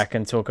I was go just back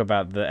and talk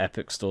about the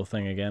Epic Store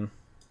thing again.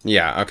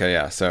 yeah, okay,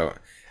 yeah. So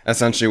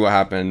essentially, what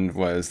happened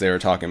was they were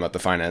talking about the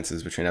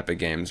finances between Epic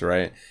Games,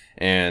 right?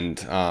 And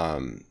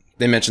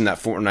they mentioned that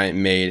Fortnite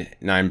made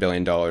 $9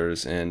 billion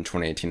in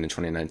 2018 and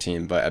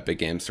 2019, but Epic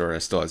Games Store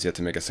still has yet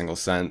to make a single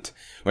cent.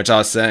 Which I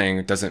was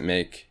saying doesn't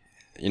make,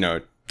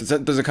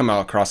 doesn't come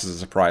out across as a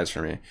surprise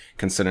for me,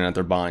 considering that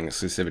they're buying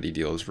exclusivity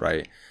deals,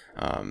 right?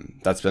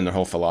 That's been their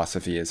whole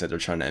philosophy is that they're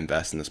trying to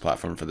invest in this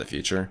platform for the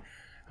future.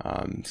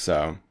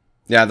 So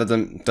yeah,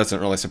 that doesn't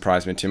really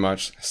surprise me too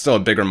much. Still a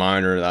big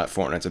reminder that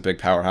Fortnite's a big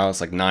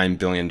powerhouse. Like $9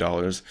 billion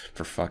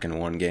for fucking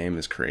one game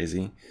is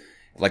crazy.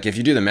 Like if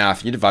you do the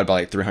math, you divide by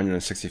like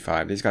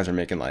 365. These guys are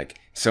making like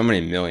so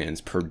many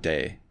millions per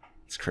day.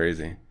 It's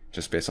crazy.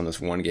 Just based on this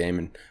one game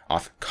and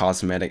off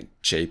cosmetic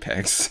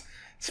JPEGs.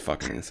 It's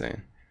fucking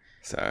insane.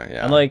 So And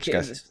yeah, like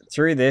just guys.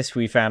 through this,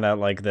 we found out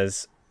like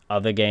there's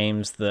other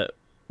games that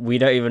we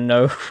don't even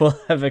know will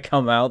ever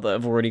come out that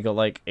have already got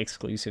like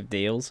exclusive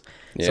deals.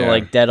 So Yeah.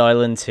 like Dead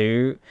Island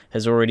 2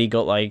 has already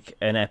got like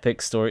an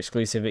Epic Store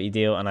exclusivity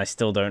deal, and I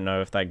still don't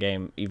know if that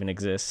game even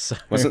exists. So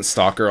Wasn't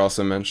Stalker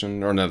also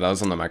mentioned? Or no, that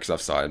was on the Microsoft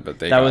side, but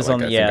they that got was like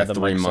on, I think yeah, a the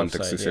 3 month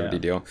Microsoft side, exclusivity yeah.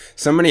 deal.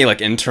 So many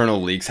like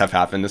internal leaks have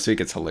happened this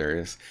week. It's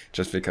hilarious.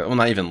 Just because, well,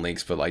 not even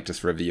leaks, but like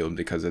just revealed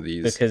because of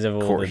these Because of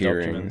all court the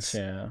documents,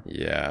 hearings.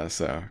 yeah. Yeah,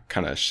 so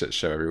kind of shit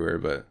show everywhere,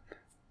 but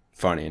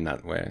funny in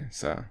that way.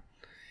 So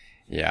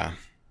yeah.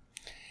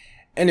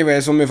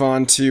 Anyways, we'll move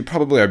on to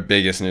probably our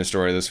biggest news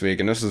story this week,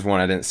 and this is one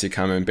I didn't see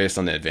coming based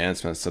on the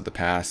advancements of the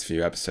past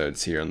few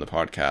episodes here on the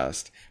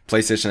podcast.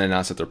 PlayStation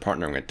announced that they're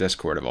partnering with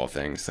Discord of all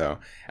things. So,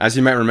 as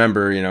you might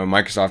remember,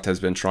 Microsoft has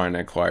been trying to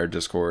acquire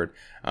Discord.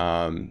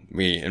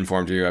 We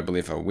informed you, I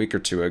believe, a week or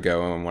two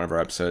ago on one of our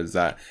episodes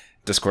that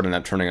Discord ended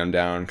up turning them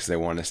down because they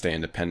wanted to stay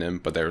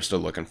independent, but they were still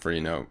looking for,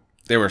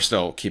 they were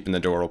still keeping the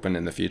door open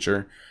in the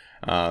future.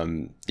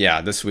 Yeah,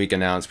 this week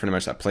announced pretty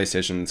much that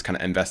PlayStation's kind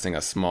of investing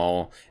a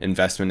small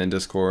investment in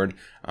Discord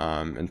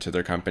into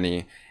their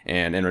company,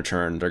 and in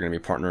return, they're going to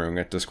be partnering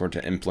with Discord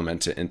to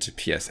implement it into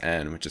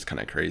PSN, which is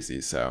kind of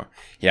crazy. So,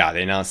 yeah,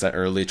 they announced that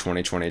early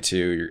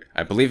 2022.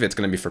 I believe it's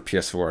going to be for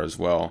PS4 as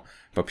well,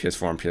 but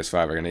PS4 and PS5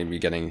 are going to be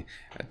getting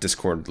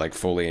Discord like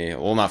fully,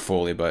 well, not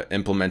fully, but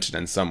implemented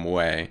in some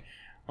way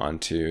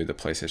onto the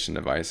PlayStation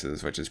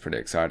devices, which is pretty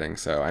exciting.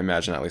 So I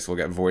imagine at least we'll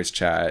get voice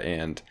chat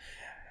and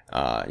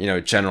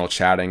general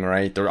chatting,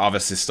 right? There are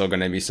obviously still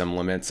going to be some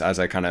limits, as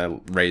I kind of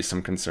raised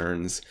some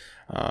concerns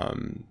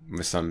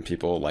with some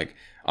people. Like,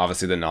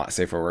 obviously, the not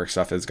safe for work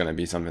stuff is going to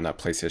be something that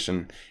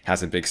PlayStation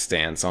has a big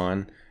stance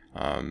on,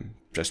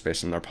 just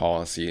based on their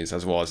policies,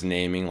 as well as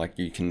naming. Like,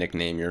 you can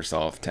nickname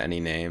yourself to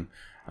any name.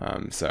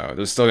 So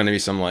there's still going to be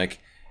some like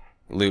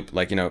loop,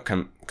 like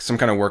some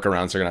kind of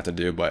workarounds they're gonna have to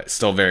do, but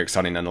still very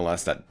exciting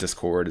nonetheless that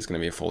Discord is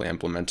going to be fully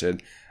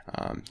implemented.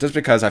 Just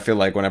because I feel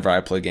like whenever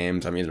I play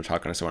games, I'm either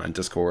talking to someone on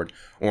Discord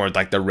or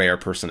like the rare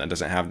person that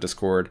doesn't have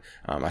Discord.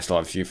 I still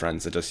have a few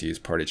friends that just use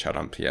Party Chat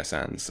on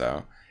PSN,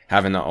 so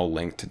having that all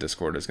linked to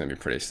Discord is going to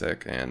be pretty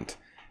sick, and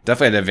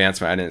definitely an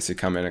advancement I didn't see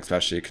coming,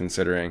 especially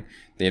considering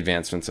the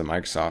advancements of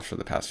Microsoft for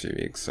the past few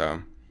weeks.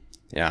 So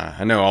yeah,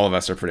 I know all of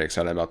us are pretty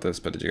excited about this,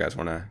 but did you guys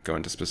want to go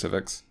into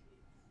specifics?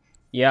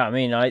 Yeah, I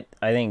mean, I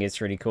think it's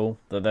really cool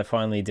that they're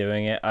finally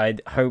doing it. I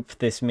hope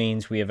this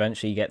means we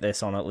eventually get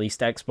this on at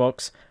least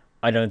Xbox.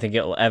 I don't think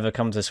it'll ever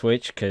come to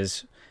Switch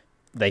because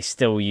they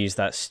still use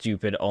that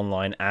stupid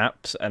online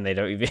apps, and they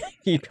don't even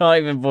you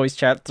can't even voice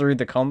chat through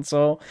the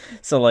console.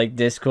 So like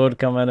Discord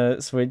coming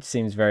to Switch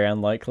seems very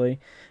unlikely.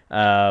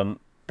 But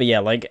yeah,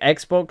 like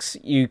Xbox,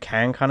 you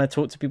can kind of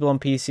talk to people on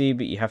PC,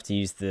 but you have to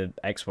use the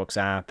Xbox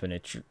app, and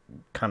it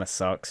kind of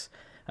sucks.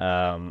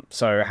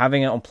 So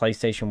having it on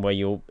PlayStation where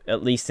you'll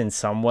at least in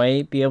some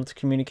way be able to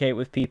communicate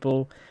with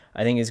people,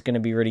 I think is going to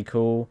be really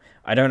cool.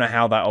 I don't know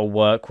how that'll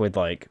work with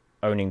like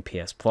owning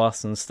PS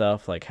Plus and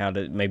stuff. Like how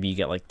to maybe you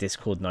get like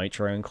Discord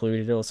Nitro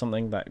included or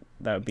something. That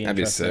would be That'd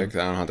be interesting. sick.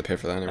 I don't have to pay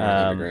for that anymore.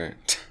 That'd be Um,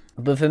 great.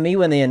 but for me,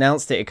 when they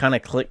announced it, it kind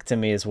of clicked to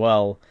me as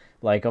well.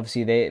 Like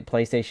obviously,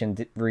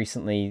 PlayStation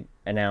recently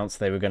announced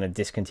they were going to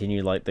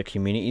discontinue like the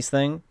communities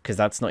thing because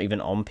that's not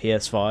even on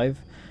PS5.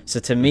 So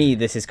to me,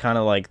 this is kind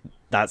of like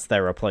that's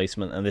their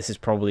replacement, and this has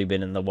probably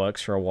been in the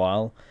works for a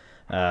while.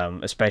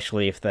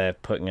 Especially if they're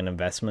putting an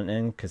investment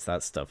in, because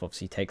that stuff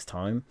obviously takes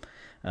time.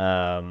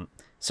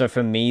 So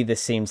for me,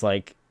 this seems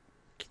like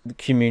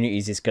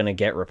communities is going to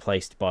get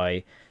replaced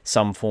by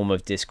some form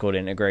of Discord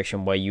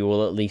integration where you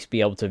will at least be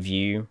able to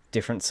view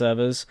different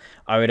servers.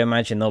 I would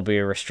imagine there'll be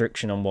a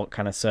restriction on what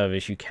kind of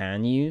servers you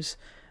can use.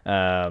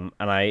 And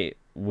I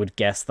would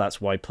guess that's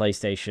why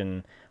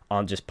PlayStation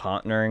aren't just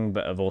partnering,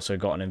 but have also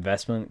got an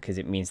investment, because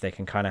it means they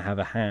can kind of have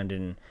a hand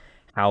in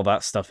how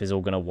that stuff is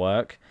all going to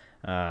work.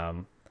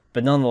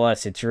 But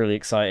nonetheless, it's really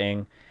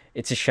exciting.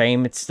 It's a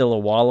shame it's still a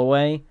while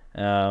away,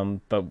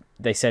 But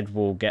they said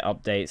we'll get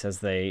updates as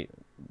they're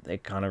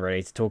kind of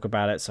ready to talk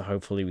about it. So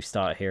hopefully we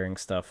start hearing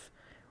stuff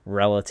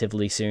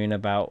relatively soon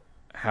about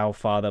how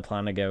far they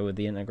plan to go with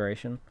the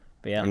integration.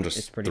 But yeah, I'm it's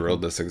just pretty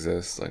thrilled cool. this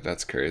exists. Like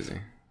that's crazy.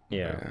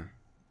 Yeah. Yeah.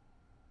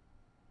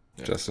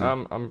 Yeah.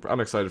 Justin. I'm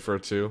excited for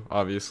it too,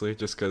 obviously,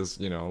 just because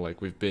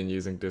like we've been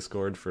using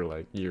Discord for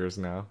like years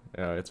now.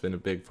 It's been a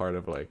big part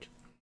of like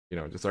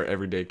just our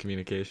everyday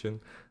communication.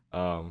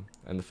 And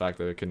the fact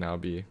that it can now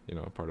be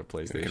a part of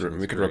PlayStation We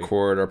is could great.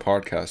 record our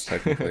podcast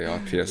technically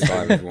off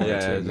PS5 if we wanted Yeah,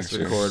 to just next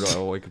year. record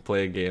while we could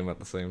play a game at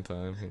the same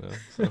time.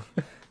 So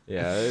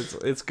yeah,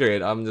 it's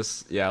great. I'm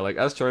just like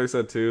as Charlie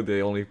said too.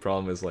 The only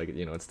problem is like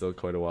it's still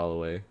quite a while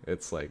away.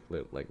 It's like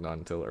not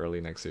until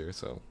early next year,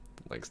 so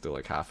like still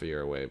like half a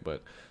year away.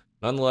 But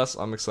nonetheless,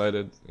 I'm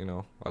excited.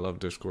 I love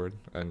Discord,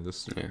 and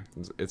just Yeah.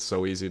 it's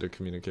so easy to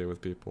communicate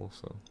with people.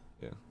 So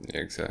yeah.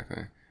 Yeah,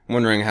 exactly. I'm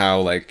wondering how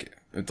like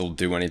if they'll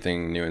do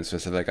anything new and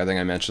specific. I think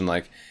I mentioned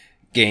like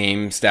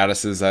game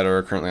statuses that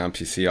are currently on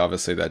PC.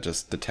 Obviously, that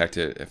just detect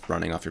it if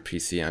running off your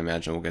PC. I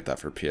imagine we'll get that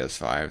for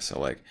PS5. So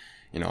like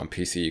on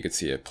PC you could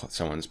see if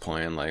someone's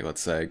playing like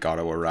let's say God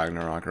of War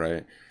Ragnarok,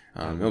 right?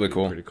 It'll be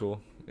cool. Pretty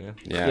cool. Yeah.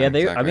 Yeah, Yeah, I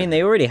exactly. mean,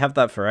 they already have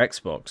that for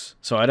Xbox,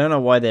 so I don't know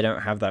why they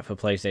don't have that for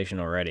PlayStation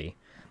already.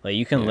 Like,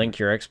 you can Yeah. link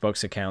your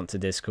Xbox account to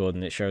Discord,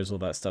 and it shows all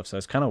that stuff. So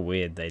it's kind of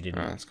weird they Oh, didn't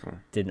that's cool.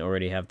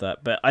 already have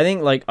that. But I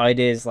think like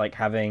ideas like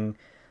having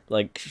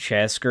like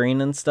share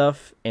screen and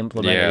stuff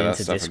implemented Yeah, that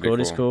into stuff would be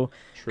Discord is cool. cool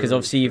because True,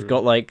 obviously you've true.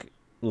 got like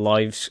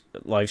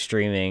live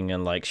streaming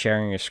and like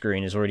sharing a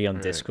screen is already on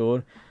Right.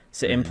 Discord.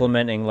 So Mhm.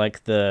 implementing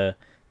like the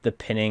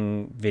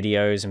pinning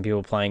videos and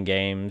people playing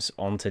games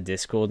onto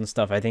Discord and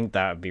stuff, I think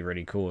that would be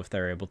really cool if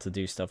they're able to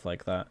do stuff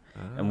like that.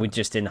 And we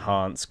just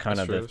enhance kind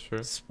That's of true, the that's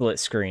true. split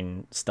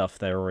screen stuff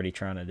they're already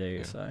trying to do.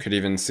 Yeah. So Could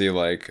even see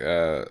like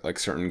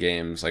certain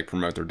games like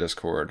promote their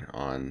Discord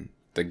on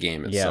the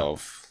game Yeah.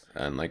 itself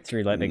and like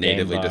Through, like, the game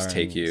natively bar just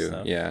take and you.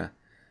 stuff. Yeah,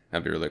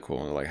 that'd be really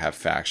cool. Like have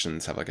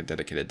factions have like a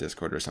dedicated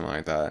Discord or something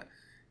like that.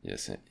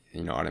 Yes,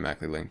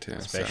 automatically linked to.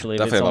 especially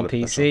so if it's definitely a lot on of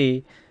potential.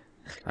 PC.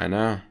 I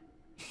know.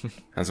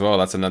 As well,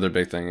 that's another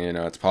big thing.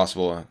 It's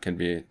possible. It could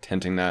be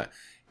hinting that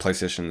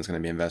PlayStation is going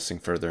to be investing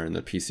further in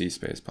the PC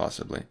space,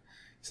 possibly,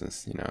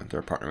 since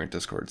they're partnering with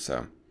Discord.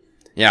 So,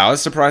 yeah, I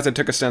was surprised they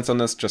took a stance on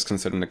this, just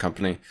considering the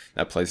company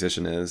that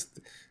PlayStation is.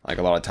 Like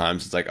a lot of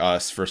times, it's like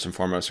us first and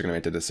foremost are going to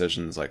make the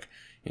decisions. Like,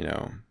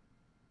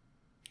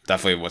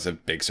 definitely was a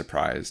big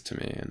surprise to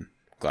me, and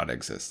glad it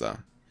exists though.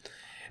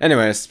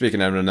 Anyway,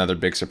 speaking of another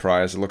big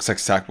surprise, it looks like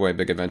Sackboy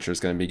Big Adventure is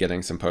going to be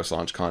getting some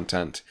post-launch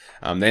content.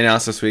 They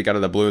announced this week out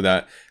of the blue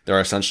that they're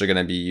essentially going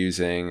to be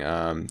using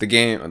the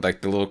game,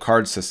 like the little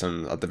card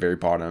system at the very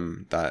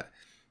bottom that,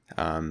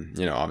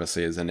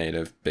 obviously is a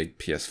native big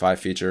PS5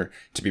 feature,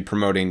 to be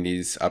promoting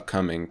these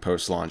upcoming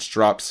post-launch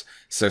drops.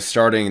 So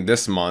starting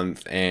this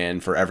month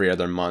and for every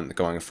other month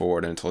going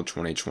forward until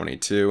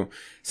 2022,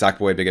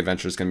 Sackboy Big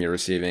Adventure is going to be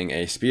receiving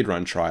a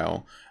speedrun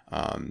trial.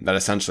 That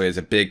essentially is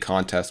a big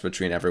contest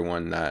between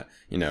everyone that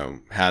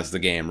has the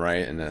game,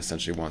 right, and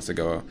essentially wants to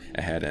go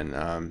ahead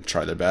and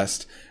try their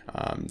best.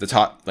 The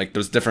top, like,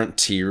 there's different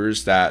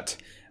tiers that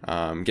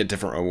get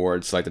different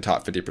rewards. Like the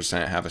top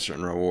 50% have a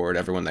certain reward.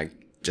 Everyone that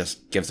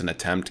just gives an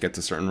attempt gets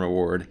a certain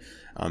reward.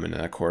 And then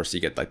of course you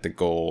get like the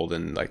gold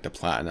and like the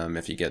platinum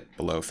if you get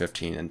below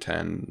 15 and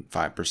 10,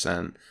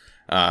 5%.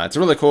 It's a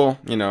really cool,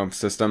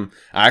 system.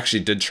 I actually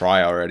did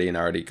try already and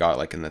I already got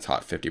like in the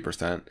top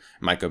 50%.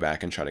 Might go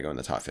back and try to go in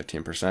the top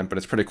 15%, but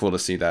it's pretty cool to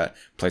see that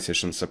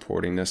PlayStation's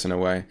supporting this in a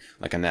way,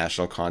 like a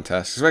national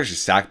contest. Especially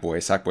Sackboy.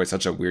 Sackboy is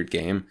such a weird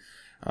game.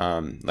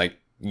 Like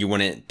you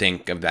wouldn't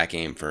think of that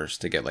game first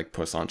to get like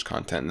post-launch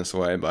content in this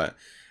way, but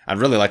I'd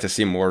really like to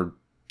see more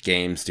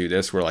games do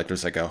this where like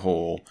there's like a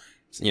whole,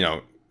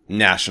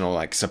 national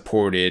like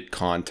supported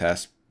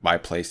contest by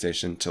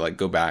PlayStation to like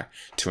go back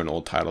to an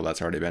old title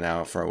that's already been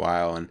out for a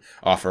while and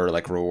offer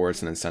like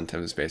rewards and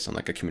incentives based on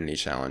like a community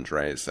challenge,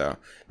 right? So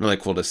really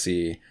cool to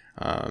see,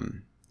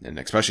 and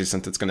especially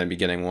since it's going to be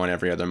getting one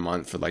every other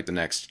month for like the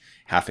next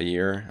half a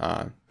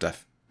year.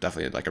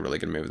 Definitely like a really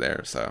good move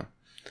there. So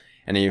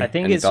I think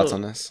any it's thoughts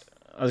on this?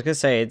 I was gonna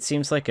say it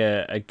seems like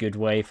a good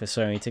way for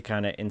Sony to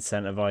kind of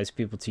incentivize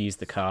people to use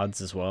the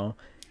cards as well.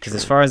 Because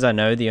as far as I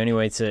know, the only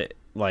way to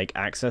like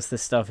access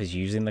this stuff is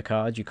using the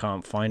card. You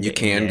can't find You it.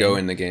 can go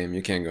in the game.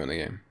 You can go in the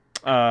game.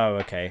 Oh,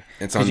 okay.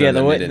 It's on Yeah, the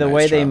the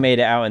way they trial. made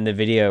it out in the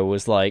video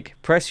was like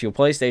press your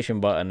PlayStation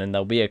button and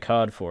there'll be a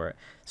card for it.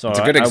 So It's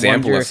a good I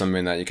example wonder of if-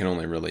 something that you can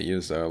only really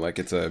use though. Like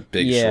it's a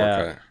big Yeah.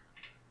 shortcut.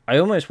 I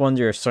almost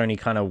wonder if Sony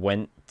kind of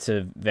went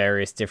to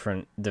various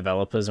different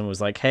developers and was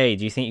like, "Hey,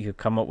 do you think you could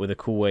come up with a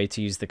cool way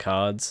to use the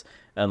cards?"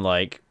 And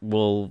like,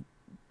 we'll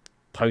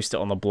post it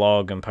on the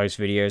blog and post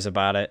videos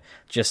about it,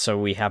 just so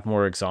we have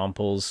more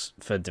examples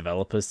for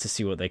developers to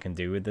see what they can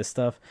do with this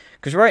stuff.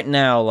 Because right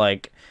now,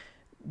 like,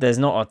 there's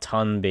not a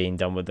ton being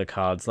done with the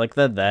cards. Like,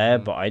 they're there,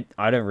 but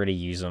I don't really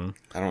use them.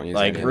 I don't use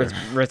Like it either.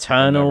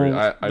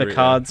 Returnal, I the re-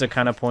 cards are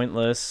kind of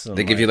pointless. And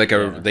They give you like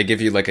a yeah. they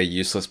give you like a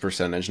useless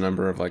percentage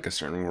number of like a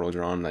certain world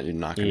you're on that you're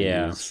not going to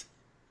Yeah. use.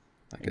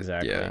 Like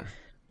Exactly. yeah.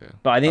 Yeah.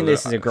 But I I think li-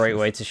 this is a great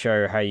way to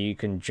show how you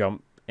can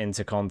jump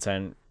into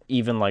content,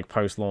 even like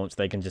post launch.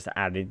 They can just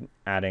add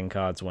in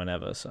cards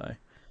whenever. So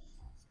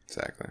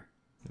Exactly.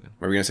 What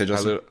were we gonna say, I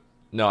Justin? li-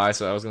 no, I was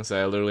gonna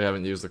say I literally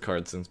haven't used the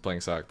card since playing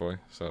Sackboy,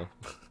 so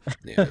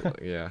Yeah.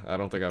 yeah, I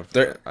don't think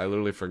They're I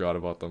literally forgot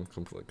about them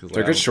completely because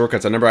they're like I good don't.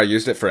 shortcuts. I remember I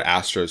used it for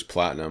Astro's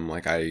Platinum.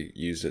 Like I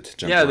used it to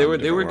jump Yeah, around the they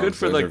different were good worlds.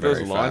 for Those are like those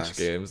very launch fast.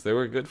 games. They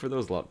were good for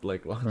those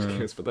like launch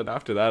games, but then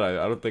after that,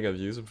 I don't think I've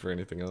used them for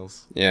anything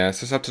else. Yeah,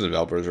 it's just up to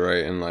developers,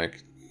 right? And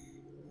like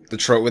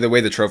with the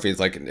way the trophies,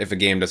 like if a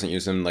game doesn't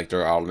use them, like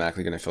they're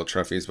automatically going to fill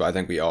trophies. But I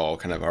think we all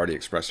kind of already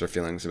expressed our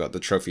feelings about the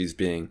trophies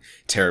being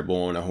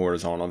terrible in a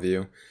horizontal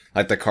view.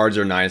 Like the cards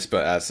are nice,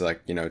 but as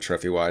like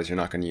trophy wise, you're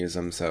not going to use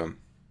them. So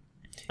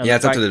and yeah, the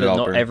it's up to fact the that not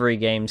developer. every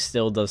game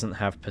still doesn't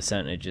have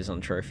percentages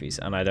on trophies,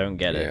 and I don't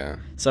get it. Yeah,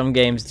 Some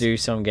games do,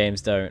 some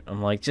games don't.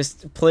 I'm like,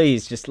 just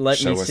please, just let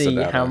show me us the see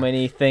how data.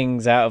 many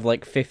things out of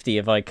like 50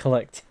 have I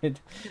collected.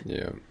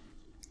 Yeah,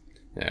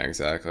 yeah,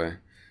 exactly.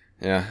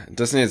 Yeah, it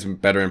just needs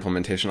better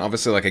implementation.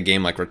 Obviously, like a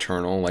game like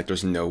Returnal, like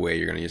there's no way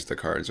you're gonna use the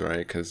cards,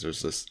 right? Because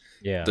there's this,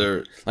 Yeah.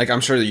 there, like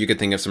I'm sure that you could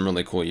think of some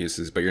really cool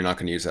uses, but you're not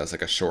gonna use that as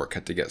like a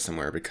shortcut to get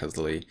somewhere because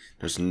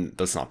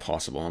that's not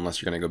possible unless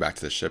you're gonna go back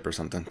to the ship or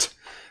something.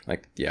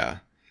 Like, yeah,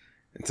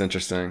 it's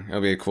interesting.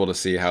 It'll be cool to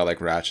see how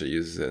like Ratchet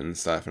uses it and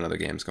stuff in other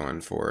games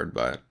going forward,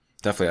 but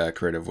definitely a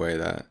creative way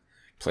that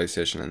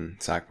PlayStation and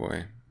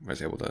Sackboy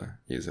was able to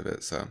use of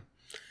it. So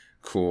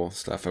cool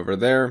stuff over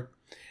there.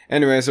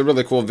 Anyways, a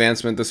really cool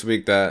advancement this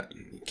week that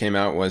came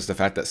out was the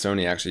fact that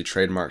Sony actually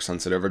trademarked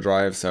Sunset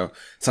Overdrive. So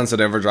Sunset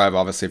Overdrive,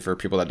 obviously for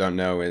people that don't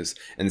know, is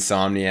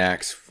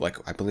Insomniac's, like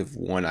I believe,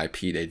 one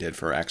IP they did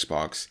for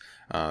Xbox.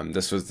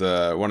 This was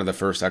one of the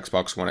first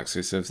Xbox One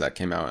exclusives that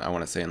came out, I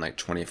want to say, in like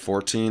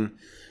 2014.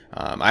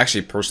 I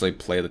actually personally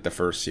played like the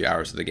first few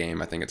hours of the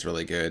game. I think it's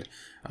really good.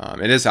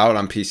 It is out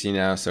on PC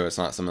now, so it's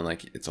not something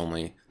like it's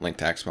only linked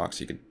to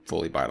Xbox. You could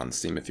fully buy it on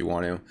Steam if you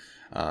want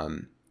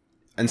to.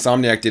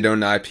 Insomniac did own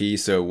the IP,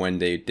 so when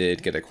they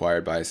did get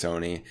acquired by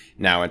Sony,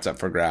 now it's up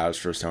for grabs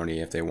for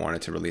Sony if they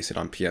wanted to release it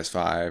on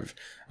PS5.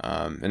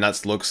 And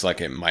that looks like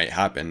it might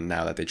happen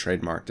now that they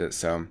trademarked it.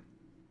 So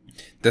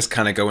this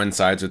kind of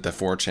coincides with the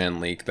 4chan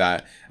leak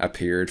that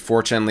appeared.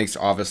 4chan leaks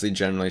obviously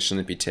generally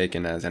shouldn't be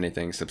taken as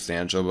anything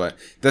substantial, but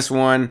this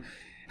one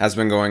has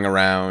been going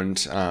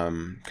around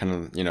kind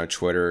of,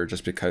 Twitter,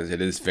 just because it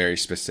is very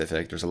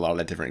specific. There's a lot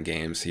of different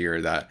games here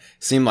that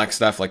seem like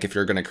stuff like if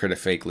you're going to create a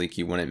fake leak,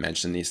 you wouldn't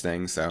mention these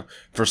things. So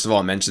first of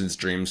all, it mentions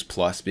Dreams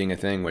Plus being a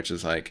thing, which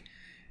is like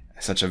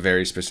such a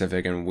very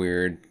specific and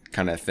weird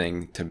kind of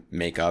thing to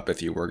make up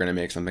if you were going to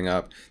make something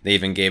up. They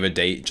even gave a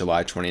date,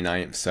 July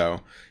 29th.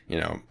 So,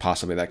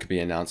 possibly that could be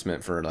an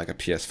announcement for like a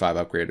PS5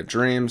 upgrade of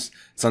Dreams.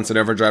 Sunset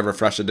Overdrive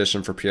Refresh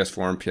Edition for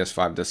PS4 and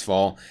PS5 this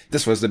fall.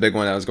 This was the big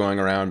one that was going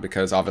around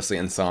because obviously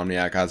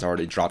Insomniac has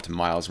already dropped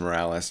Miles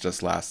Morales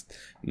just last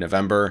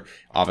November.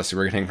 Obviously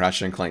we're getting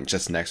Ratchet and Clank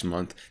just next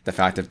month. The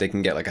fact that they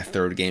can get like a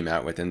third game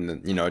out within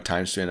the, a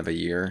time span of a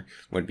year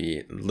would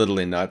be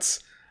literally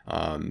nuts.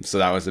 So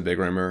that was a big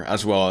rumor,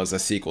 as well as a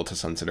sequel to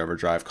Sunset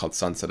Overdrive called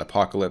Sunset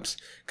Apocalypse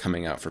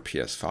coming out for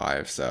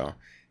PS5. So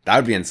that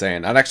would be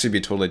insane. I'd actually be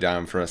totally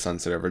down for a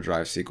Sunset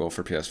Overdrive sequel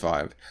for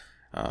PS5.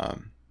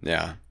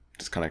 Yeah,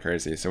 just kind of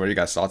crazy. So what are you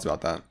guys' thoughts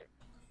about that?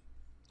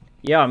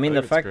 Yeah, I mean I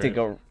the think it's fact it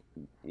great.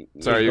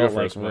 got Sorry, it you go got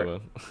first, like my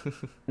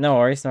bad. no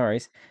worries, no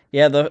worries.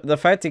 Yeah, the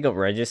fact it got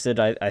registered,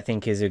 I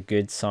think is a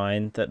good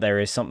sign that there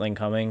is something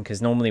coming.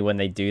 Because normally when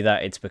they do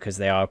that, it's because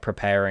they are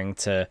preparing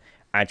to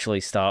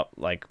actually start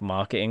like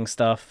marketing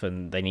stuff,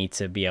 and they need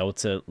to be able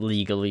to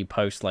legally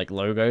post like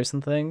logos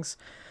and things.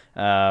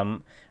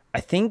 I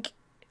think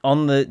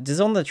on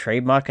the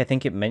trademark, I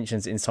think it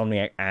mentions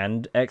Insomniac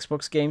and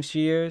Xbox Game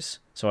Studios.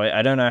 So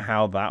I don't know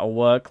how that'll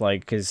work,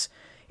 like, because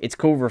it's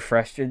called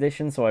Refreshed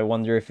Edition, so I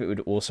wonder if it would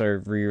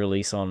also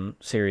re-release on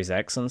Series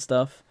X and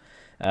stuff.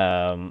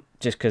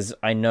 Just because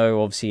I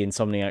know obviously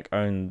Insomniac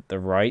own the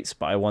rights,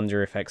 but I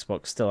wonder if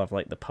Xbox still have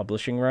like the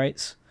publishing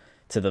rights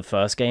to the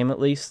first game at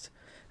least.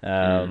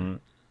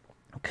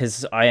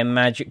 Because I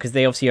imagine, because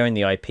they obviously own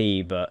the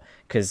IP, but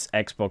because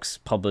Xbox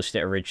published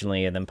it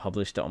originally and then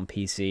published it on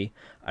PC,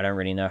 I don't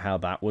really know how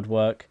that would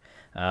work.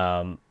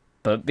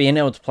 But being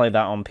able to play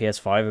that on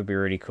PS5 would be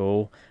really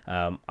cool.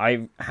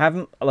 I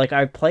haven't, like,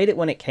 I played it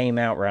when it came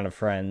out around a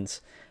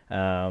friend's,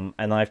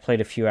 and I've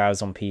played a few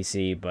hours on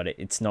PC, but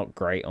it's not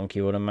great on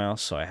keyboard and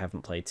mouse, so I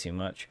haven't played too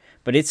much.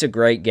 But it's a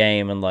great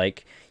game, and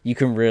like you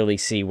can really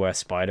see where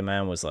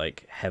Spider-Man was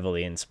like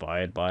heavily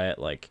inspired by it.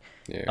 Like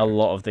a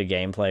lot of the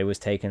gameplay was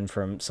taken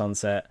from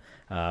Sunset.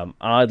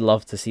 I'd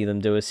love to see them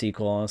do a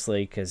sequel,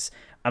 honestly,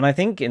 and I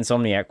think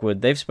Insomniac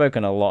would. They've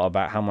spoken a lot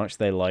about how much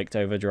they liked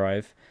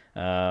Overdrive.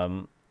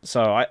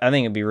 So I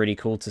think it'd be really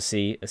cool to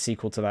see a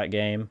sequel to that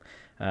game.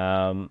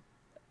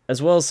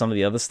 As well as some of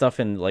the other stuff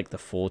in like the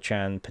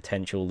 4chan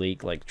potential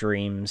leak, like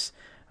Dreams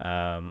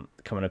coming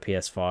to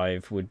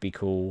PS5 would be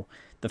cool.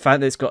 The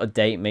fact that it's got a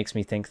date makes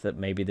me think that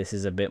maybe this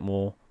is a bit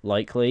more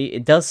likely.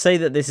 It does say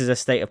that this is a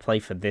state of play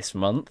for this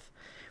month,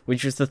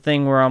 which is the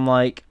thing where I'm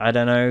like, I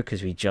don't know,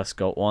 because we just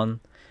got one.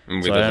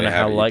 And we So I don't literally know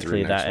how have E3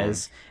 likely next that month.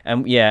 is.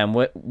 And yeah, and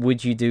what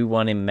would you do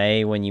one in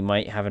May when you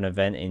might have an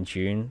event in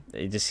June?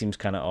 It just seems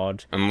kind of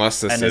odd.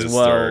 Unless this And as is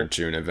their well,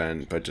 June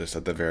event, but just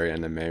at the very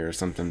end of May or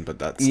something. But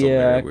that's still very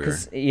yeah, weird.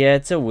 because yeah,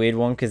 it's a weird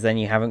one because then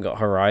you haven't got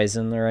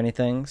Horizon or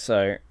anything.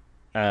 So,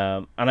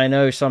 and I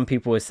know some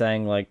people were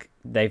saying like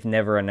they've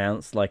never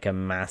announced like a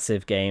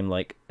massive game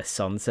like a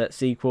Sunset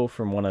sequel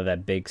from one of their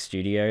big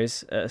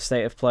studios at a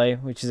State of Play,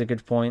 which is a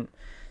good point.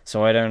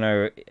 So I don't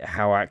know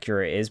how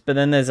accurate it is. But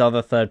then there's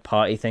other third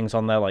party things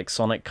on there like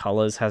Sonic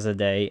Colors has a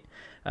date.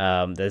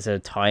 There's a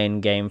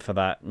tie-in game for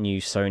that new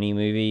Sony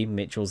movie,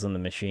 Mitchells and the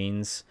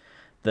Machines,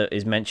 that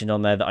is mentioned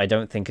on there that I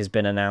don't think has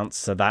been announced.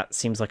 So that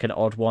seems like an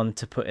odd one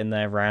to put in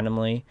there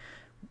randomly.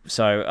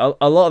 So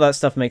a lot of that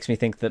stuff makes me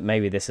think that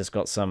maybe this has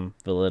got some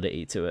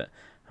validity to it.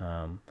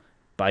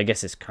 But I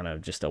guess it's kind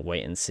of just a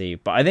wait and see.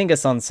 But I think a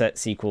Sunset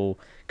sequel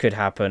could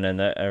happen, and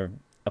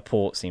a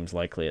port seems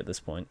likely at this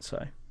point.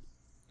 So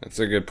That's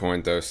a good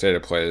point, though. State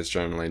of Plays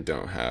generally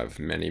don't have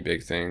many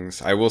big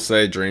things. I will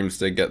say Dreams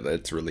did get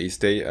its release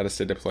date at a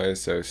State of Play,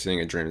 so seeing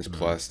a Dreams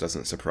Plus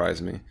doesn't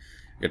surprise me.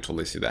 I could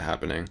totally see that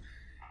happening.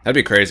 That'd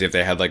be crazy if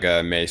they had like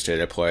a May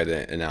State of Play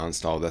that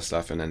announced all this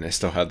stuff, and then they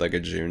still had like a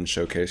June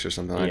showcase or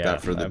something like yeah,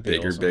 that for the that'd be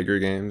awesome. bigger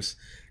games.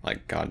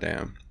 Like,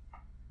 goddamn.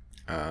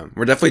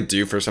 We're definitely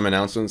due for some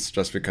announcements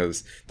just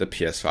because the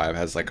PS5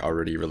 has like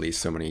already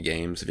released so many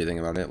games. If you think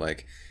about it,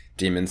 like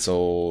Demon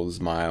Souls,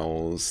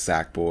 Miles,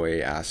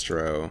 Sackboy,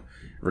 Astro,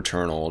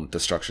 Returnal,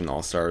 Destruction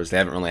All Stars. They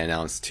haven't really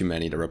announced too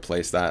many to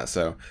replace that.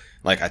 So,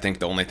 like, I think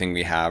the only thing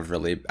we have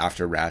really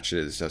after Ratchet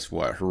is just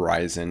what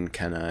Horizon,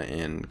 Kenna,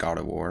 and God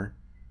of War.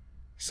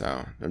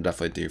 So they're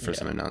definitely due for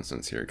some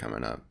announcements here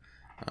coming up.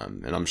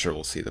 And I'm sure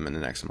we'll see them in the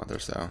next month or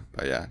so.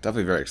 But yeah,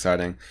 definitely very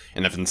exciting.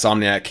 And if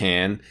Insomniac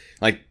can,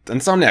 like,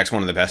 Insomniac's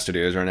one of the best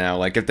studios right now.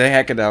 Like, if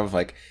they could have,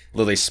 like,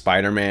 literally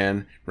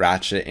Spider-Man,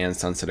 Ratchet, and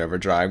Sunset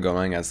Overdrive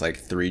going as, like,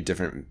 three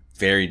different,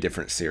 very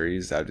different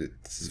series,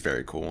 this is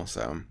very cool.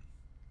 So,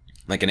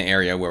 like, an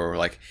area where we're,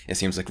 like, it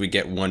seems like we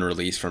get one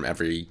release from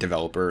every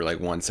developer, like,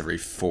 once every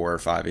 4 or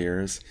 5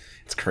 years.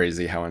 It's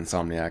crazy how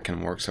Insomniac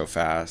can work so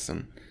fast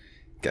and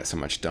get so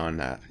much done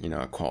at,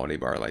 a quality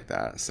bar like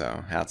that.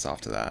 So, hats off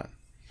to that.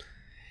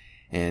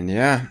 And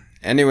yeah,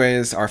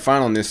 anyways, our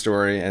final news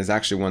story is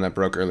actually one that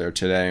broke earlier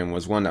today and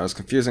was one that was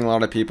confusing a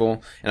lot of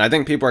people. And I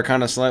think people are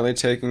kind of slightly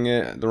taking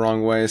it the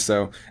wrong way.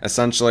 So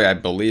essentially, I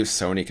believe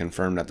Sony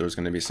confirmed that there's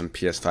going to be some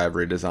PS5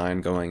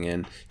 redesign going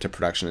into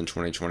production in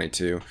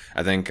 2022.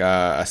 I think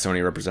a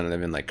Sony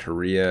representative in like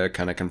Korea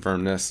kind of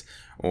confirmed this,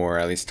 or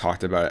at least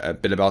talked about a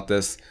bit about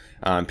this.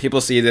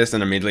 People see this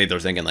and immediately they're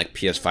thinking like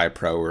PS5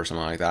 Pro or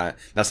something like that.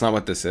 That's not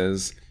what this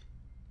is.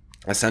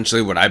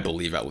 Essentially, what I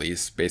believe, at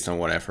least based on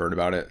what I've heard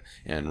about it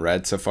and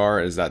read so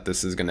far, is that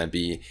this is going to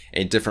be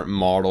a different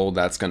model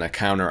that's going to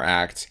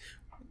counteract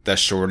the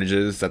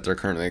shortages that they're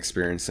currently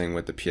experiencing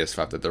with the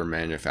PS5 that they're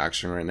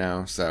manufacturing right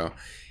now. So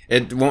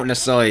it won't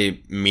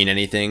necessarily mean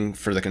anything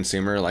for the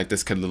consumer. Like,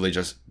 this could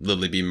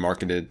literally be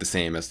marketed the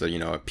same as the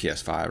a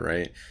PS5,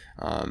 right?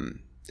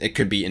 It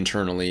could be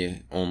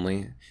internally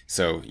only.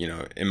 So,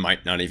 it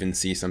might not even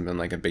see something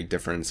like a big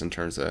difference in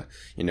terms of,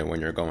 when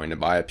you're going to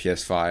buy a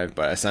PS5.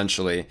 But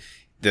essentially,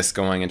 this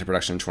going into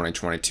production in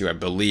 2022, I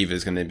believe,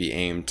 is going to be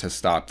aimed to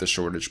stop the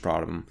shortage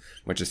problem,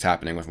 which is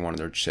happening with one of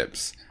their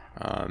chips.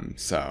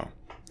 So,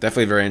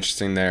 definitely very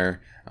interesting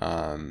there.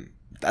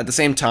 At the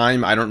same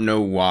time, I don't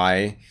know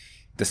why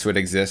this would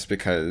exist,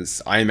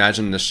 because I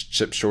imagine this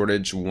chip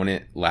shortage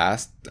wouldn't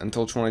last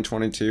until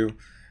 2022.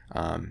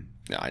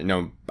 I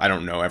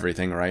don't know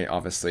everything, right,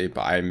 obviously,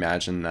 but I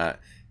imagine that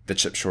the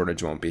chip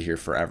shortage won't be here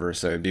forever,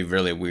 so it'd be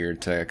really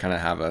weird to kind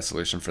of have a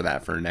solution for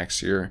that for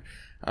next year.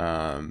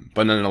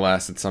 But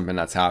nonetheless, it's something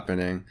that's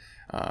happening.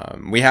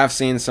 We have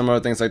seen some other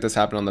things like this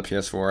happen on the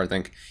PS4. I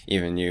think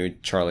even you,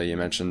 Charlie, you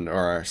mentioned,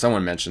 or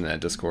someone mentioned in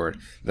Discord,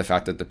 the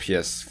fact that the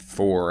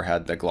PS4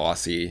 had the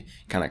glossy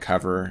kind of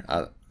cover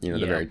at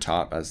the very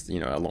top as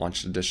a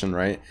launch edition,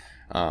 right?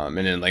 And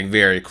then like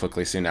very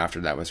quickly soon after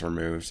that was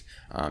removed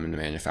in the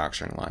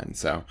manufacturing line.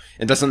 So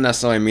it doesn't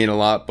necessarily mean a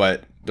lot,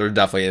 but there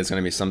definitely is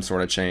going to be some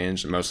sort of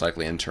change, most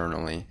likely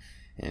internally.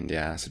 And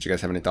yeah, so do you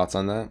guys have any thoughts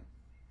on that?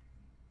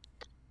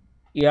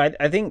 Yeah,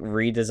 I think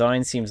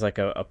redesign seems like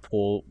a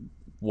poor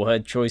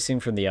word choicing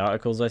from the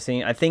articles I've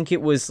seen. I think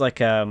it was like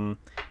a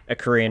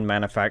Korean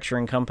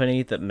manufacturing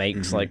company that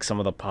makes like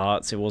some of the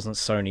parts. It wasn't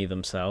Sony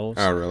themselves.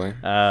 Oh, really?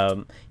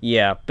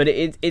 Yeah, but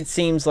it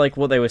seems like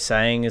what they were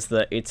saying is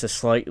that it's a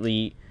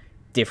slightly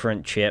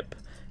different chip.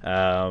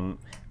 And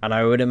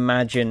I would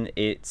imagine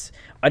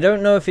I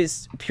don't know if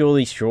it's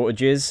purely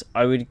shortages.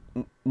 I would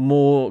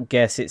more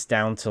guess it's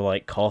down to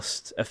like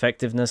cost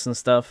effectiveness and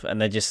stuff,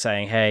 and they're just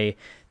saying, hey,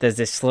 there's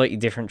this slightly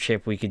different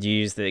chip we could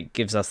use that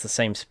gives us the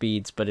same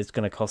speeds, but it's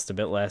going to cost a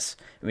bit less,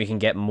 and we can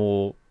get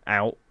more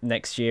out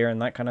next year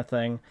and that kind of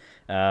thing.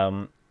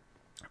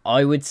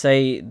 I would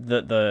say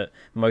that the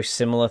most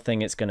similar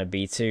thing it's going to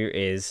be to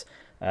is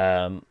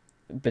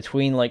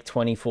between like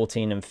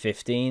 2014 and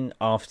 15,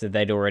 after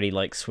they'd already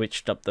like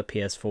switched up the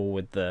PS4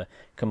 with the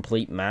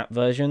complete map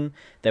version,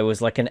 there was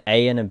like an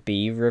A and a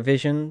B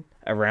revision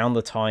around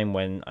the time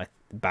when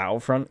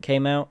Battlefront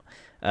came out.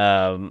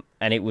 And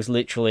it was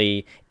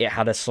literally, it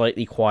had a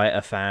slightly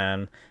quieter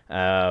fan,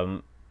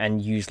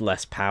 and used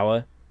less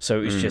power. So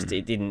it was just,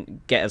 it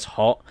didn't get as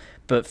hot,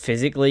 but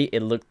physically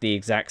it looked the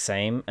exact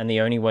same. And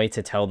the only way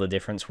to tell the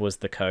difference was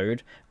the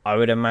code. I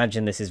would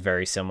imagine this is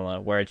very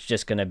similar, where it's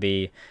just going to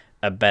be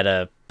a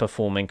better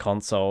performing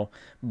console,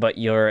 but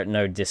you're at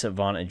no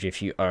disadvantage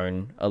if you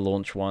own a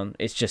launch one.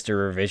 It's just a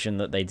revision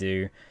that they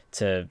do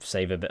to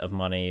save a bit of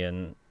money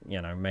and,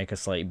 make a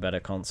slightly better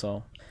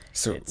console.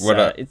 So It's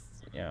what? it's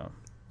yeah.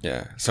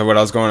 Yeah. So what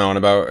I was going on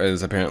about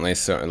is apparently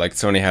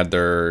Sony had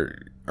their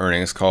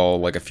earnings call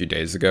like a few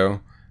days ago,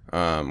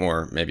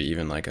 or maybe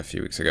even like a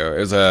few weeks ago. It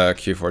was a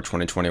Q4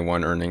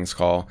 2021 earnings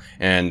call,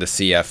 and the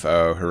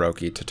CFO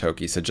Hiroki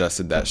Totoki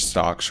suggested that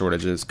stock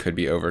shortages could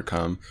be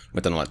overcome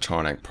with an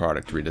electronic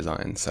product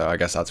redesign. So I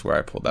guess that's where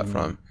I pulled that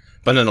from.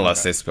 But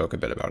nonetheless, they spoke a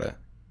bit about it.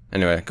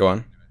 Anyway, go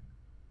on.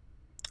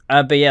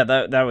 But yeah,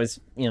 that was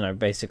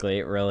basically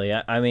it. Really,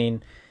 I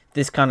mean,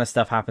 this kind of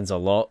stuff happens a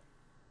lot.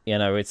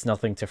 It's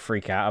nothing to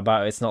freak out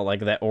about. It's not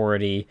like they're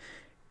already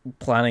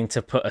planning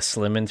to put a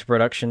Slim into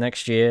production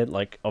next year.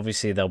 Like,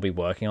 obviously they'll be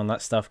working on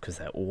that stuff because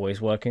they're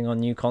always working on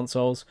new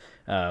consoles.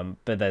 But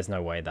there's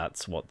no way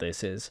that's what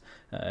this is.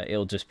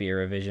 It'll just be a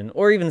revision,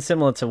 or even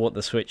similar to what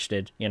the Switch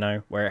did.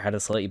 Where it had a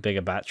slightly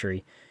bigger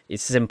battery.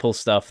 It's simple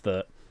stuff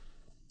that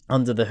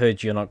under the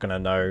hood you're not going to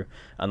know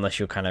unless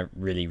you're kind of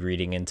really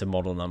reading into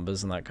model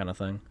numbers and that kind of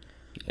thing.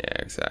 Yeah,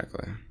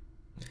 exactly.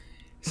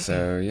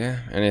 So yeah,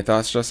 any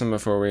thoughts, Justin,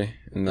 before we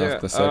end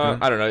off the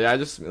segment? I don't know. Yeah, I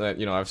just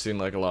I've seen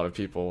like a lot of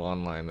people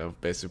online that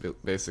have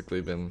basically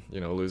been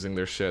losing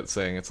their shit,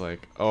 saying it's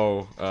like,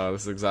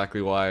 this is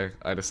exactly why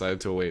I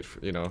decided to wait for,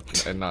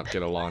 and not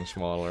get a launch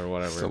model or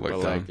whatever. So but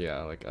like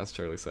like as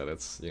Charlie said,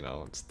 it's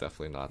it's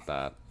definitely not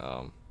that.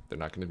 They're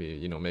not going to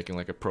be making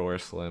like a Pro or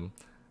Slim,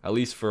 at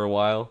least for a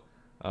while.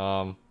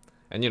 And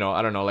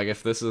I don't know, like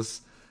if this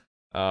is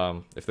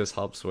if this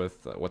helps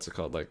with what's it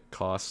called, like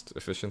cost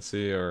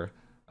efficiency, or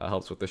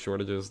helps with the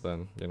shortages,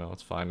 then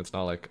it's fine. It's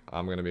not like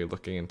I'm gonna be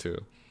looking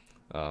into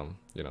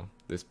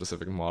the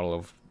specific model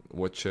of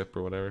what chip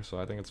or whatever, so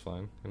I think it's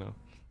fine. I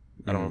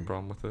don't have a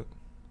problem with it.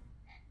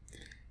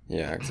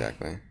 Yeah,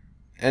 exactly.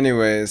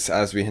 Anyways,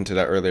 as we hinted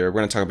at earlier, we're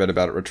going to talk a bit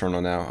about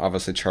Returnal now.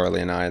 Obviously,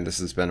 Charlie and I, this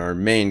has been our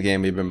main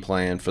game we've been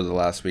playing for the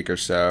last week or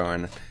so,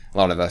 and a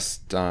lot of us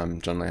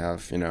generally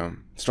have,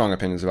 strong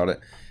opinions about it.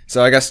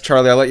 So I guess,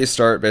 Charlie, I'll let you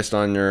start based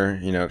on your,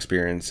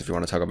 experience, if you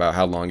want to talk about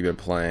how long you've been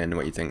playing,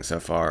 what you think so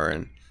far,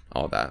 and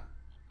all that.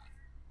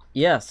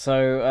 Yeah,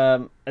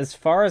 so as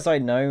far as I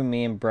know,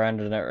 me and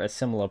Brandon are at a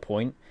similar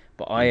point,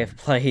 but I have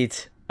played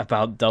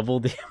about double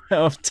the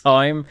amount of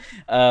time.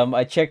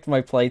 I checked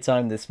my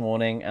playtime this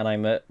morning, and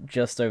I'm at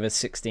just over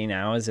 16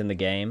 hours in the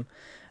game.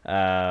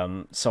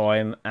 So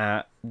I'm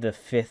at the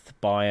 5th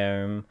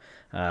biome.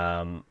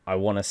 I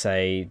want to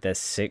say there's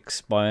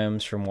 6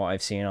 biomes from what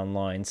I've seen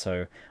online,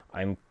 so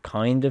I'm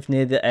kind of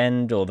near the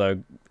end,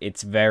 although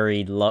it's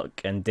very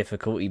luck and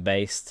difficulty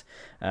based,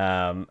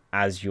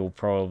 as you'll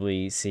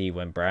probably see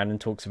when Brandon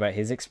talks about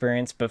his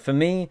experience. But for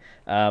me,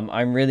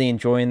 I'm really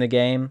enjoying the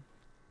game.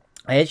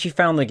 I actually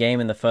found the game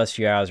in the first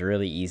few hours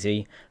really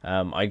easy.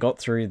 I got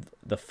through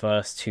the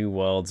first 2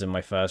 worlds in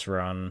my first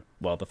run,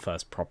 well, the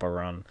first proper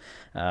run,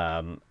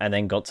 and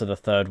then got to the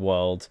 3rd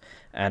world,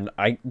 and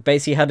I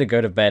basically had to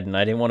go to bed, and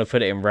I didn't want to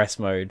put it in rest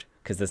mode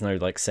because there's no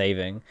like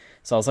saving.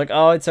 So I was like,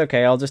 oh, it's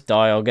okay, I'll just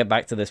die, I'll get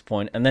back to this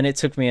point. And then it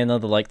took me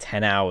another like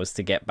 10 hours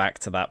to get back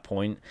to that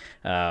point.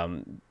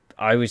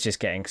 I was just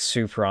getting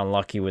super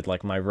unlucky with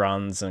like my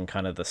runs and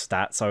kind of the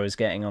stats I was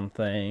getting on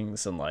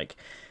things, and like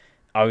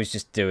I was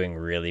just doing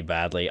really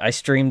badly. I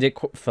streamed it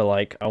for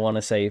like, I want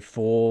to say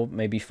 4,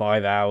 maybe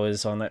 5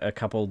 hours on a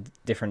couple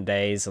different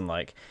days, and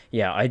like,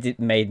 yeah,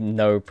 made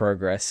no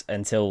progress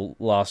until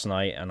last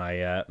night, and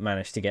I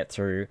managed to get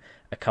through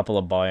a couple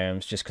of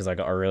biomes just because I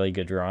got a really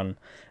good run.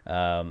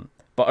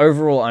 But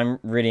overall, I'm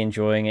really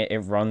enjoying it. It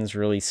runs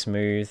really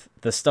smooth.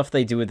 The stuff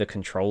they do with the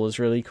controller is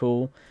really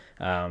cool.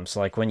 So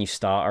like when you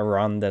start a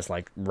run, there's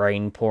like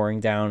rain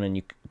pouring down, and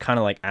you kind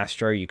of like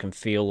Astro, you can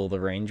feel all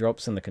the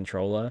raindrops in the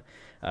controller.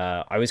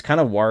 I was kind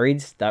of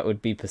worried that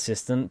would be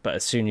persistent, but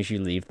as soon as you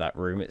leave that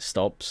room, it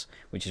stops,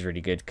 which is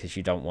really good because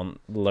you don't want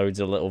loads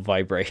of little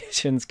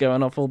vibrations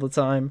going off all the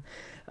time.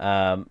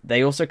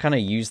 They also kind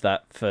of use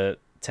that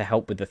to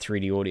help with the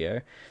 3D audio.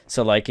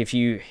 So like if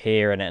you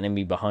hear an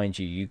enemy behind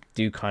you, you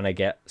do kind of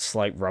get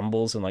slight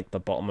rumbles in like the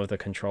bottom of the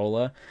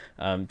controller,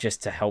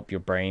 just to help your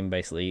brain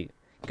basically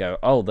go,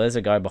 oh, there's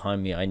a guy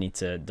behind me, I need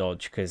to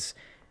dodge, because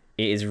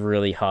it is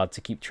really hard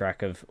to keep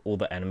track of all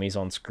the enemies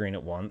on screen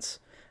at once.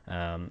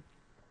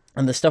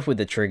 And the stuff with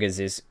the triggers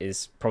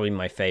is probably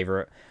my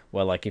favorite,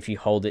 where like if you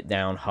hold it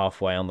down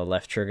halfway on the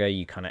left trigger,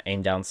 you kind of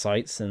aim down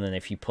sights, and then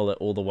if you pull it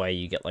all the way,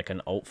 you get like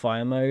an alt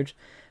fire mode.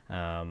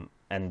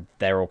 And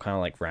they're all kind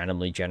of like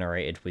randomly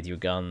generated with your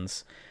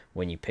guns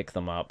when you pick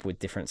them up with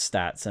different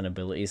stats and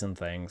abilities and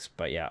things.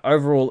 But yeah,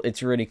 overall,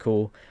 it's really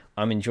cool.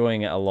 I'm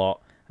enjoying it a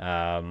lot.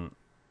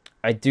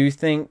 I do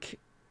think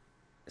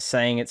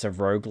saying it's a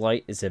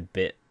roguelite is a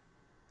bit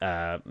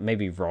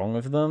maybe wrong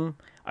of them.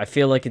 I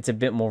feel like it's a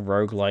bit more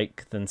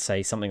roguelike than,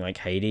 say, something like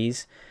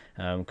Hades,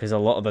 because a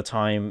lot of the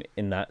time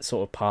in that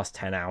sort of past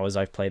 10 hours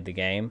I've played the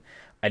game,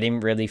 I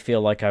didn't really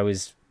feel like I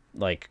was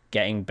like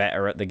getting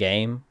better at the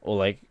game or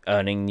like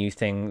earning new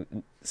things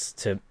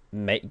to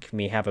make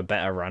me have a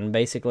better run,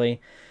 basically,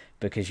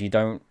 because you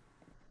don't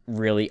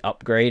really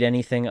upgrade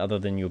anything other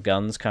than your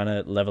guns kind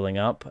of leveling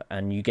up,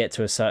 and you get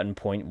to a certain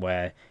point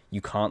where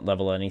you can't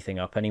level anything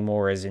up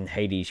anymore, as in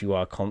Hades you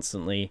are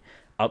constantly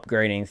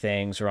upgrading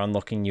things or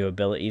unlocking new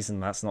abilities,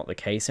 and that's not the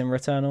case in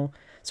Returnal.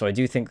 So I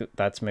do think that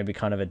that's maybe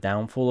kind of a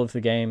downfall of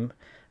the game,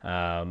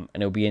 and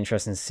it'll be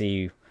interesting to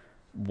see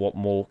what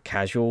more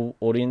casual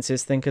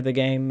audiences think of the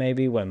game,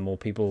 maybe when more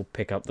people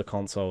pick up the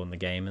console and the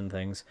game and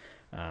things.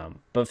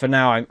 But for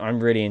now, I'm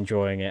really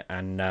enjoying it,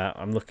 and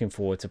I'm looking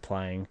forward to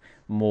playing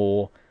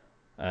more.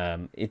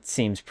 It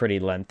seems pretty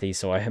lengthy,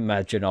 so I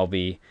imagine I'll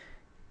be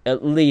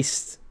at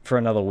least for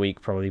another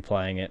week probably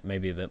playing it,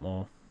 maybe a bit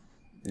more.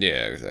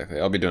 Yeah, exactly.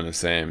 I'll be doing the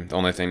same. The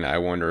only thing that I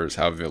wonder is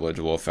how Village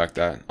will affect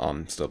that.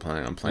 I'm still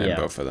planning on playing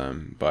both of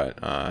them, but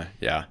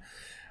yeah.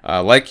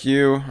 Like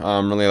you,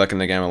 I'm really liking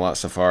the game a lot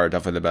so far.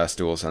 Definitely the best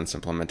DualSense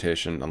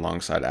implementation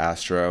alongside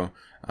Astro.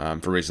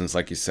 For reasons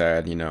like you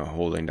said, you know,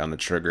 holding down the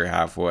trigger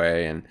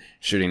halfway and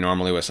shooting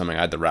normally was something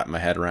I had to wrap my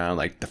head around.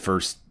 Like the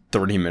first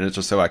 30 minutes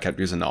or so, I kept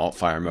using the alt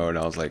fire mode.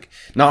 I was like,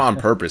 not on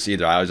purpose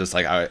either. I was just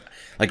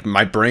like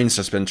my brain's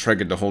just been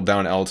triggered to hold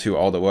down L2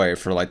 all the way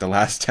for like the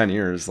last 10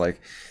 years. Like,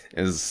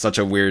 is such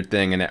a weird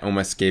thing, and it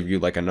almost gave you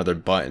like another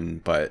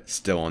button, but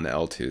still on the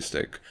L2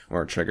 stick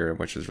or trigger,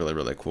 which is really,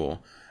 really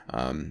cool.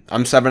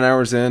 I'm 7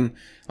 hours in.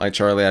 Like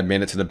Charlie, I've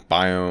made it to the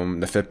biome,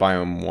 the fifth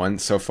biome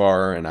once so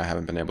far, and I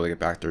haven't been able to get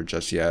back there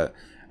just yet.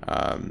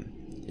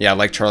 Yeah,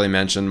 like Charlie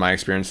mentioned, my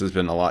experience has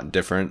been a lot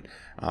different.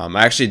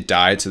 I actually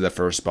died to the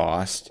first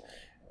boss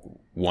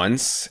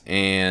once,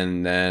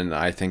 and then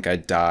I think I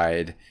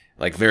died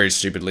like very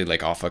stupidly,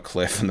 like off a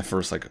cliff in the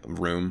first like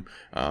room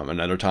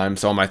another time.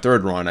 So on my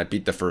third run, I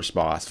beat the first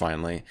boss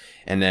finally,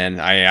 and then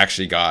I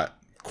actually got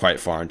quite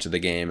far into the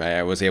game.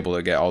 I was able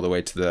to get all the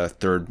way to the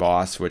third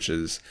boss, which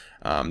is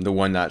the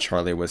one that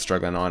Charlie was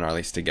struggling on, or at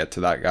least to get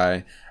to that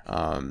guy.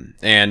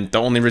 And the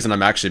only reason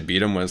I'm actually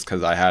beat him was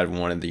because I had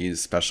one of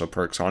these special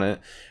perks on it,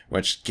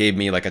 which gave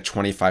me like a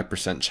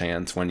 25%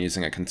 chance when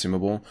using a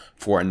consumable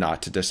for it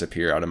not to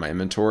disappear out of my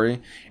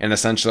inventory. And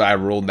essentially I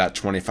rolled that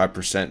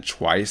 25%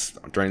 twice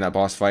during that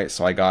boss fight,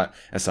 so I got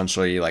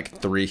essentially like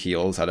 3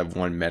 heals out of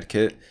 1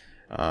 medkit.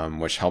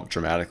 Which helped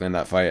dramatically in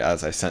that fight,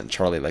 as I sent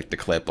Charlie like the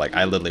clip. Like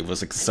I literally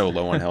was like so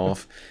low on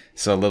health,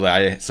 so literally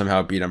I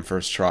somehow beat him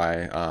first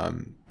try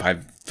by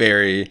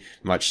very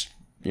much,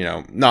 you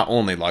know, not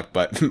only luck,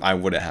 but I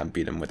wouldn't have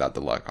beat him without the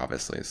luck,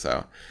 obviously.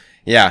 So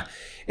yeah,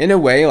 in a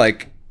way,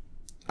 like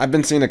I've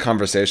been seeing a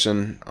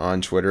conversation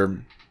on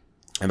Twitter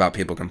about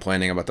people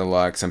complaining about the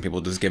luck, some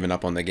people just giving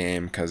up on the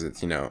game because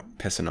it's, you know,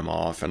 pissing them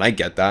off, and I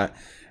get that.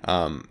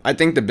 I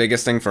think the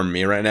biggest thing for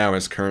me right now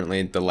is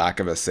currently the lack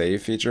of a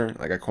save feature,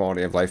 like a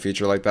quality of life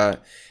feature like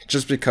that.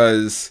 Just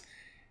because,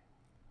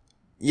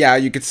 yeah,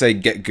 you could say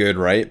get good,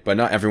 right? But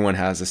not everyone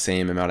has the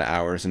same amount of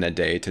hours in a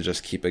day to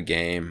just keep a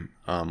game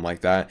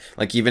like that.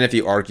 Like even if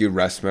you argue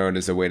rest mode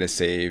is a way to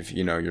save,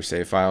 you know, your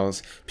save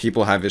files,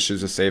 people have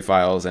issues with save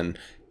files, and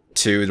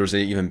two, there's an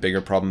even bigger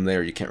problem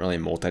there. You can't really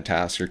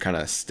multitask. You're kind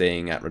of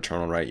staying at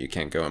Returnal, right? You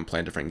can't go and play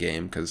a different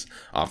game because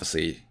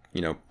obviously,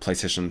 you know,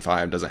 PlayStation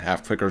 5 doesn't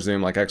have quick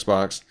resume like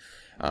Xbox.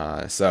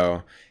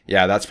 So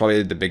yeah, that's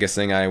probably the biggest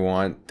thing I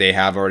want. They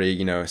have already,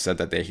 you know, said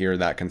that they hear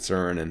that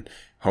concern, and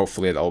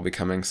hopefully that will be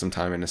coming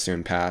sometime in a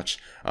soon patch.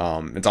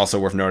 It's also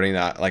worth noting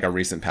that like a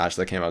recent patch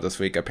that came out this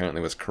week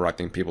apparently was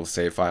corrupting people's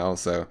save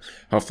files. So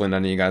hopefully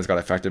none of you guys got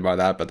affected by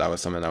that, but that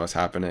was something that was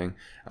happening.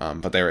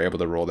 But they were able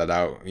to roll that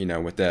out, you know,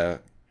 with the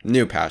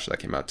new patch that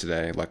came out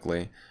today,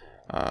 luckily.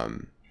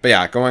 But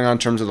yeah, going on in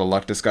terms of the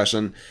luck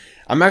discussion,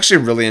 I'm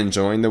actually really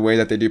enjoying the way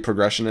that they do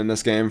progression in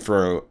this game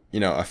for, you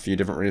know, a few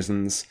different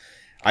reasons.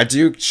 I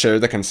do share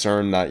the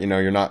concern that, you know,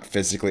 you're not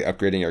physically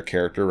upgrading your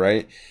character,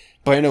 right?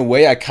 But in a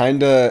way, I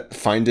kind of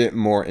find it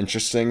more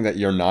interesting that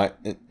you're not,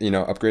 you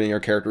know, upgrading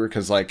your character.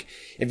 Because, like,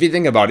 if you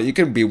think about it, you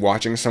could be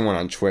watching someone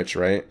on Twitch,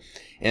 right?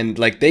 And,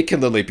 like, they could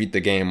literally beat the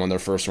game on their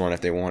first run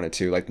if they wanted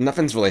to. Like,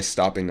 nothing's really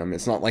stopping them.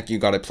 It's not like you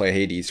got to play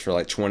Hades for,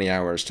 like, 20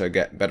 hours to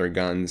get better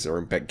guns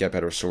or get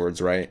better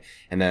swords, right?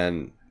 And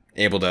then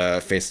able to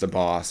face the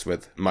boss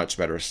with much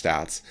better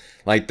stats.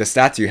 Like, the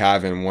stats you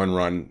have in one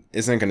run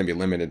isn't going to be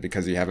limited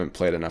because you haven't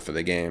played enough of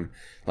the game.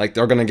 Like,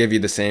 they're going to give you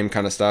the same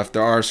kind of stuff.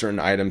 There are certain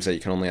items that you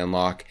can only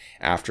unlock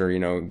after, you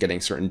know,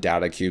 getting certain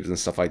data cubes and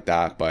stuff like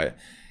that. But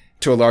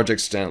to a large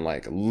extent,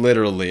 like,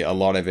 literally a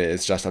lot of it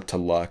is just up to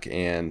luck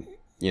and,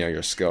 you know,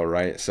 your skill,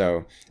 right?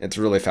 So it's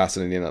really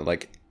fascinating that,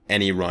 like,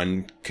 any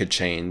run could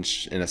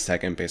change in a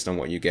second based on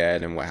what you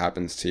get and what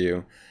happens to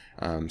you.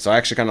 So I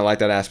actually kind of like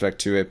that aspect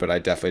to it, but I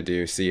definitely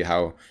do see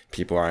how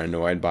people are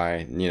annoyed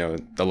by, you know,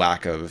 the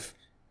lack of,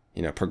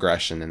 you know,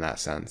 progression in that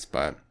sense.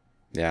 But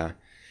yeah,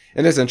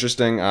 It is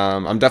interesting.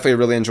 I'm definitely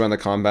really enjoying the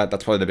combat.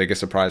 That's probably the biggest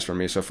surprise for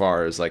me so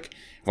far. Is like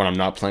when I'm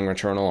not playing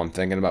Returnal, I'm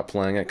thinking about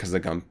playing it because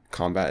the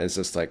combat is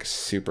just like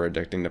super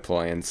addicting to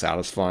play and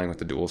satisfying with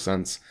the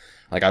DualSense.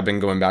 Like I've been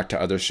going back to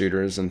other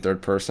shooters in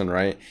third person,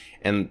 right?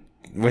 And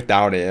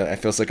without it, it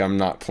feels like I'm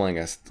not playing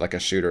a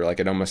shooter. Like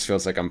it almost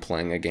feels like I'm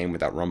playing a game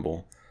without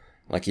rumble.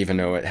 Like even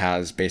though it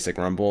has basic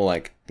rumble,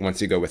 like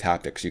once you go with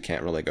haptics, you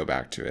can't really go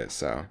back to it.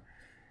 So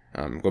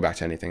go back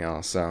to anything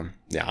else. So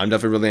yeah, I'm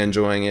definitely really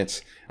enjoying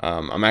it.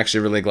 I'm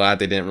actually really glad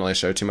they didn't really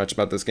show too much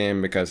about this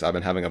game because I've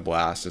been having a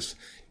blast just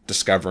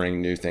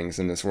discovering new things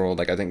in this world.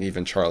 Like I think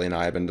even Charlie and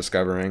I have been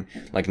discovering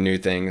like new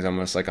things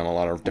almost like on a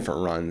lot of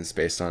different runs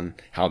based on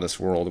how this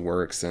world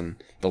works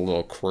and the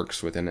little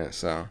quirks within it.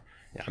 So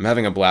yeah, I'm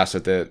having a blast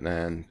with it,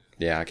 and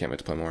yeah, I can't wait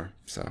to play more.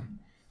 So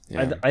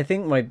yeah. I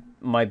think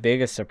my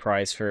biggest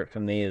surprise for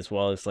me as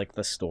well is like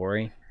the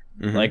story.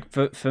 Mm-hmm.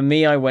 Like for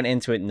me, I went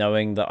into it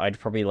knowing that I'd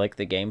probably like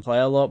the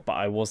gameplay a lot, but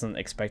I wasn't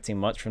expecting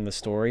much from the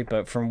story.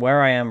 But from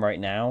where I am right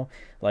now,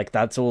 like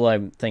that's all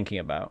I'm thinking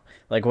about.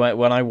 Like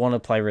when I want to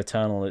play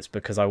Returnal, it's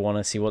because I want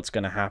to see what's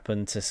going to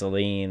happen to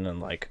Celine and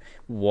like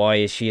why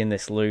is she in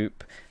this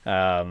loop.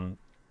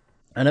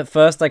 And at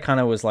first I kind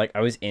of was like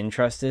I was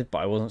interested, but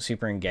I wasn't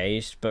super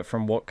engaged. But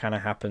from what kind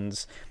of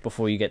happens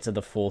before you get to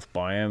the fourth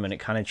biome, and it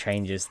kind of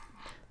changes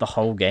the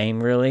whole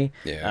game really.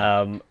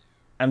 Yeah.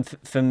 And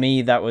for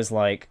me, that was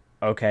like,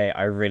 okay,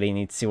 I really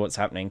need to see what's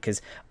happening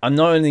because I'm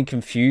not only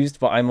confused,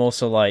 but I'm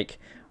also like,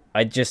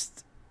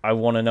 I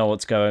want to know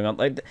what's going on.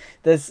 Like,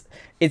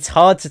 it's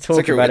hard to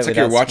talk about it. It's like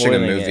you're watching a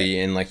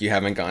movie and like you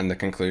haven't gotten the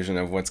conclusion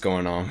of what's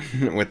going on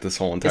with this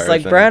whole entire It's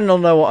like thing. Brandon will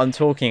know what I'm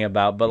talking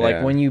about, but like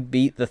Yeah. when you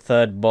beat the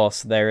third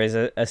boss, there is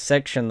a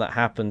section that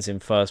happens in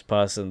first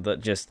person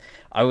that just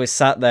I was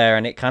sat there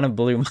and it kind of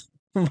blew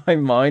my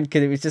mind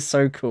because it was just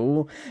so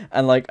cool,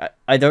 and like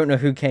I don't know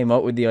who came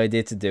up with the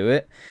idea to do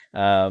it,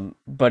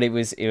 but it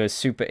was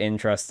super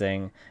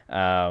interesting,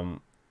 and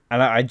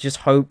I just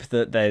hope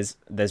that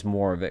there's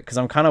more of it because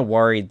I'm kind of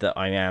worried that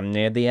I am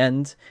near the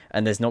end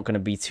and there's not going to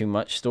be too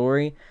much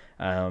story,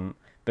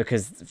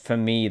 because for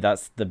me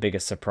that's the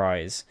biggest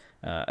surprise,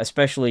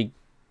 especially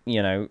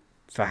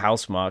for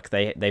Housemarque,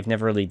 they've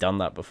never really done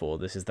that before.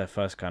 This is their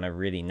first kind of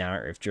really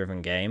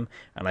narrative-driven game,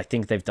 and I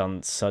think they've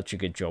done such a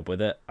good job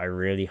with it. I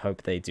really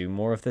hope they do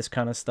more of this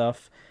kind of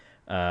stuff.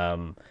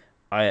 I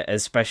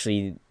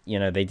especially,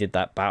 they did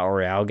that Battle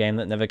Royale game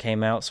that never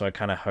came out, so I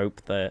kind of hope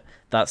that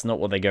that's not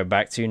what they go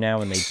back to now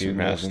and they do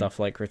more stuff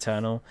like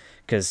Returnal,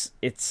 because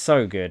it's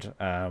so good.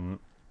 I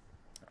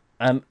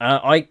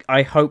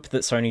hope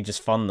that Sony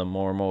just fund them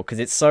more and more, because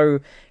it's so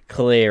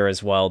clear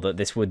as well that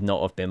this would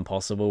not have been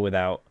possible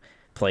without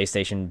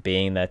PlayStation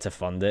being there to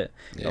fund it.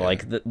 Yeah.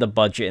 Like the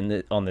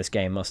budget on this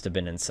game must have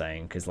been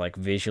insane because like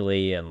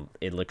visually and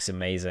it looks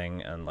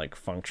amazing, and like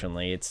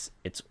functionally it's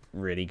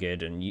really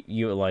good and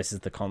utilizes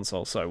the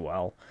console so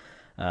well.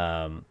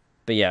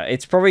 But yeah,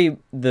 it's probably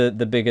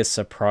the biggest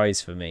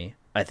surprise for me,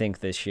 I think,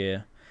 this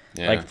year.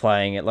 Yeah. Like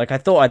playing it, like I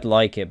thought I'd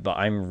like it, but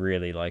I'm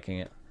really liking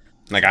it.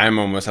 Like I'm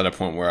almost at a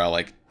point where I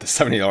like the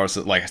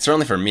 $70. Like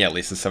certainly for me at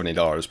least, the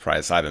 $70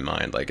 price I have in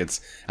mind. Like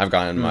I've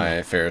gotten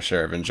my fair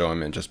share of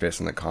enjoyment just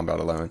based on the combat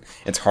alone.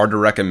 It's hard to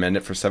recommend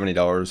it for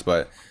 $70,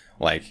 but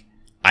like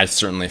I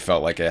certainly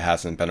felt like it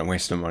hasn't been a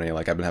waste of money.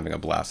 Like I've been having a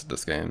blast at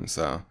this game,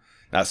 so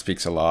that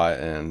speaks a lot.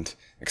 And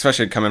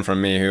especially coming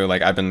from me, who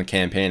like I've been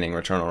campaigning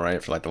Returnal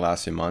right for like the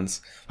last few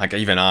months. Like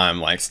even I'm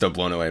like still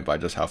blown away by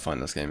just how fun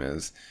this game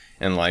is.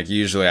 And like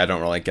usually I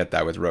don't really get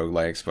that with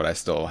roguelikes, but I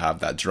still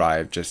have that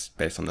drive just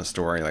based on the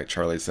story, like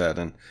Charlie said,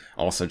 and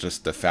also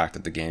just the fact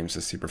that the game's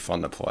just super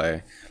fun to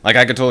play. Like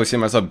I could totally see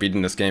myself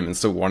beating this game and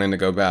still wanting to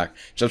go back,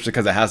 just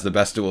because it has the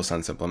best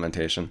DualSense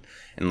implementation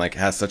and like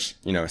has such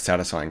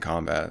satisfying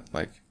combat.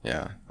 Like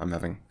yeah, I'm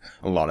having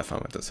a lot of fun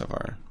with it so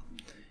far.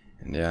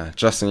 And yeah,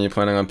 Justin, you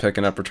planning on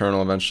picking up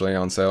Returnal eventually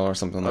on sale or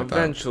something like that?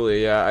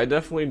 Eventually, yeah. I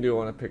definitely do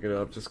want to pick it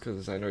up just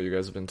because I know you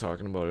guys have been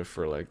talking about it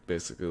for like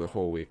basically the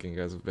whole week, and you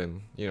guys have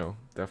been,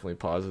 definitely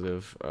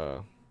positive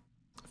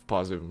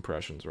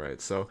impressions,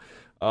 right? So,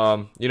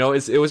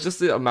 it was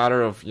just a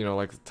matter of,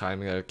 like the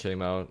timing that it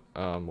came out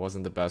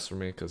wasn't the best for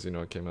me because,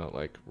 it came out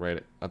like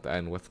right at the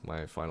end with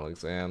my final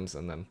exams,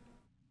 and then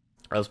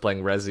I was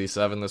playing Resi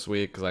 7 this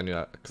week because I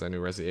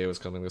knew Resi 8 was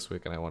coming this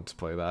week and I wanted to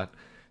play that.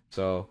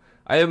 So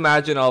I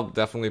imagine I'll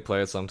definitely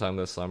play it sometime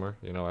this summer.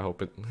 I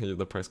hope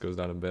the price goes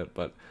down a bit,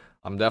 but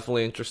I'm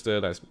definitely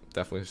interested. I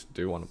definitely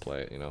do want to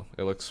play it.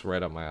 It looks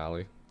right up my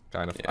alley,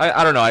 kind of. Yeah.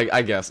 I don't know.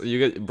 I guess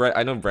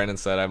I know Brandon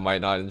said I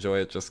might not enjoy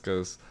it just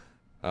because.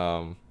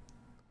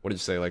 What did you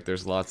say? Like,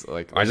 there's lots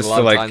I just a lot feel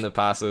of like time that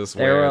passes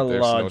there where are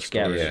there's large no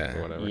story gaps.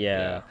 or whatever.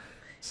 Yeah.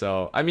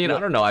 So I mean, I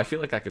don't know. I feel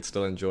like I could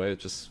still enjoy it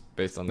just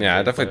based on the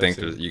I definitely think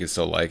that that you can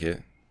still like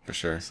it for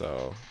sure.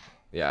 So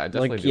Yeah, I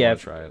definitely Like, do yeah, want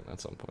to try it at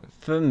some point.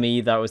 for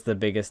me, that was the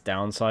biggest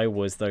downside,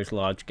 was those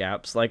large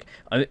gaps. Like,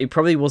 it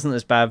probably wasn't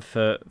as bad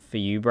for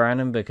you,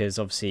 Brandon, because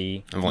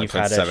obviously I've only you've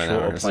played had a 7 hours.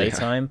 shorter Yeah.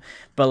 playtime.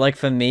 But like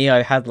for me,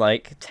 I had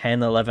like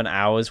 10, 11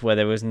 hours where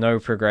there was no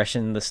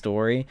progression in the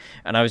story,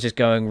 and I was just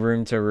going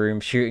room to room,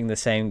 shooting the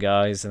same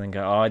guys, and then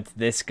go, oh, it's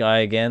this guy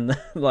again.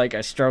 Like, I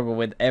struggle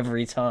with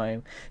every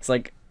time. It's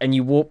like, and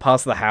you walk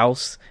past the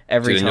house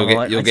every Dude, and time. I'm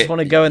like, I just want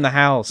to go in the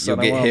house you'll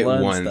and I get want to hit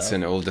learn once, stuff.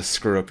 and it'll just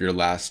screw up your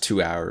last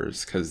 2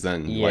 hours, because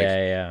then like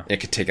Yeah, yeah. it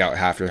could take out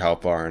half your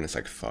health bar, and it's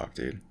like fuck,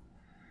 dude.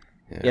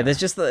 Yeah, Yeah.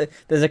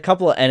 there's a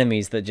couple of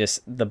enemies that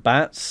just, the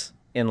bats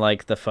in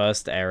like the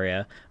first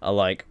area are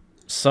like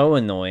so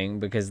annoying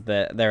because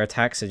their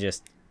attacks are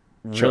just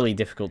really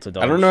difficult to I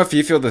don't dodge. know if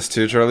you feel this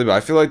too, Charlie, but I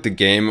feel like the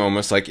game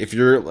almost, like if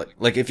you're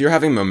like if you're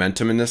having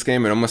momentum in this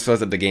game, it almost feels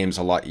like the game's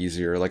a lot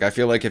easier. Like I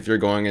feel like if you're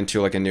going into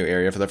like a new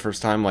area for the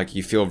first time, like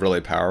you feel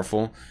really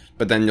powerful,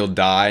 but then you'll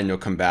die and you'll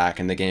come back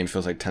and the game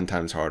feels like 10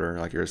 times harder,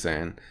 like you were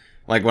saying.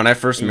 Like when I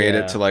first made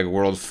it to Yeah. like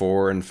World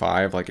 4 and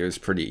 5, like it was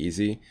pretty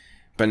easy.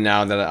 But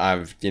now that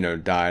I've,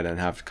 died and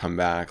have to come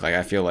back, like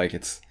I feel like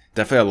it's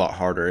definitely a lot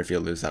harder if you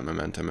lose that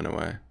momentum in a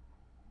way.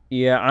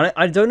 Yeah,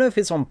 I don't know if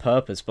it's on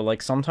purpose, but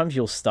like sometimes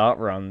you'll start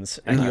runs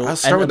and And you'll I'll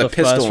start enter with a the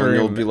first pistol, and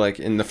you'll room. be like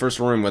in the first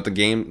room with the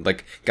game,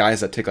 like guys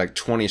that take like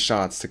 20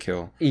 shots to kill,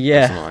 or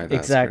Yeah, something like that.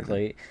 It's crazy.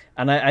 exactly.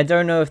 And I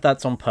don't know if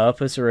that's on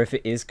purpose or if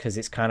it is because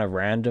it's kind of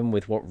random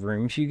with what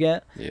rooms you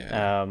get.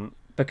 Yeah.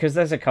 Because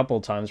there's a couple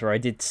of times where I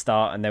did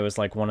start and there was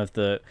like one of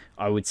the,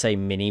 I would say,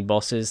 mini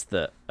bosses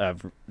that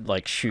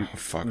like shoot Oh,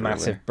 fuck,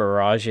 massive really?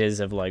 barrages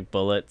of like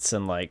bullets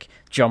and like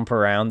jump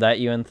around at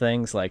you and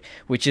things, like,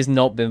 which has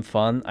not been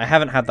fun. I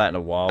haven't had that in a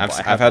while, but I've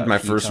I have had that a my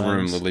few first room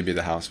times. literally be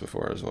the house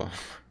before as well.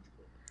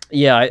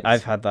 Yeah,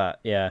 I've had that.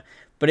 Yeah,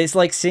 but it's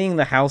like seeing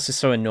the house is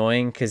so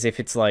annoying because if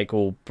it's like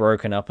all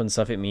broken up and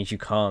stuff, it means you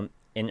can't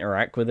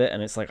interact with it,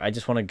 and it's like I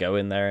just want to go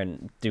in there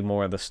and do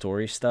more of the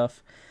story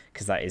stuff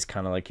because that is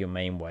kind of like your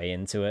main way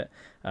into it.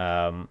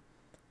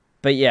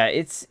 But yeah,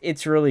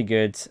 it's really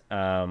good.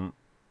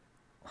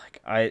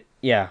 Like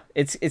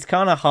it's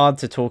kind of hard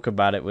to talk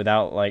about it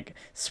without like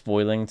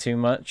spoiling too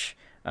much.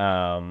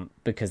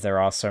 Because there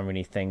are so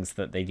many things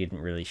that they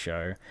didn't really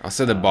show. I'll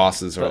say the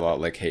bosses are a But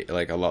lot like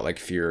like a lot like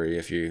Fury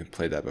if you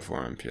played that before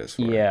on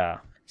PS4. yeah,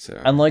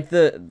 So and like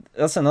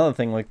that's another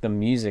thing. Like the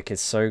music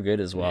is so good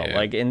as well. yeah.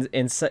 Like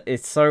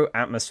it's so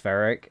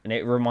atmospheric, and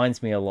it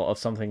reminds me a lot of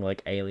something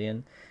like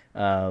Alien.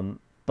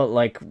 But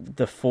like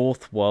the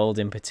fourth world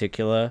in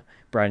particular,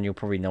 Brand, you'll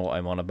probably know what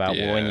I'm on about.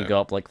 But when you Yeah.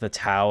 go up like the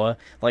tower,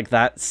 like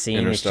that scene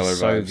is Interstellar just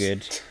so vibes.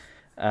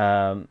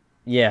 good.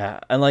 Yeah,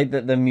 and like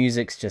the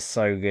music's just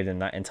so good in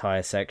that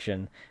entire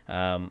section.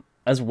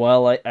 As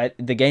well,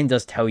 the game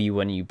does tell you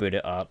when you boot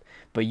it up,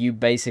 but you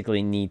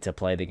basically need to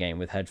play the game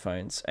with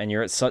headphones, and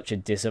you're at such a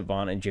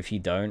disadvantage if you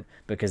don't,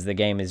 because the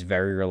game is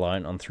very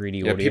reliant on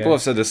 3D Yeah, audio. people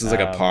have said this is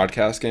like a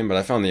podcast game, but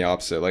I found the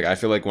opposite. Like I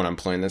feel like when I'm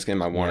playing this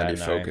game, I want Yeah, to be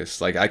no.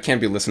 focused. Like I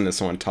can't be listening to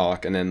someone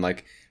talk and then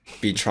like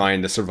be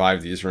trying to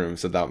survive these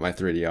rooms without my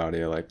 3D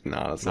audio. Like,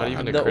 nah, that's Not not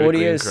even a happening. The critically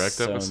audio is incorrect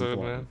so episode,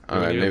 important. man. All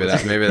right, You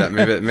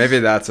maybe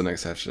that's an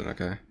exception.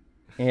 Okay.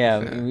 Yeah,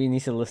 Yeah. we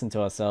need to listen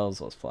to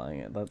ourselves whilst playing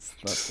it.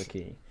 That's the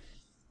key.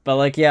 But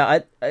like, yeah,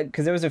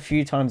 because there was a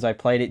few times I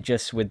played it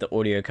just with the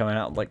audio coming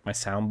out like my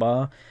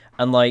soundbar,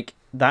 and like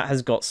that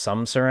has got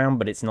some surround,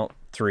 but it's not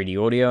 3D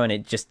audio, and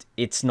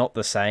it's not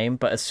the same.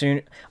 But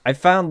I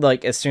found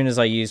like as soon as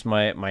I used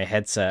my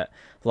headset,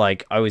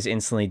 like I was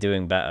instantly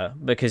doing better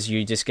because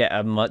you just get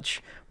a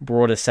much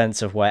broader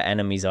sense of where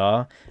enemies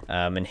are,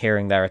 and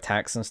hearing their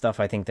attacks and stuff.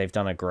 I think they've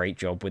done a great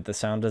job with the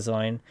sound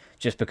design,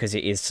 just because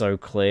it is so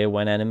clear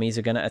when enemies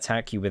are going to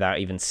attack you without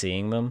even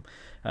seeing them.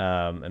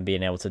 And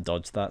being able to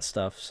dodge that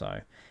stuff.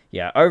 So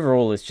yeah,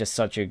 overall it's just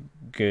such a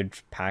good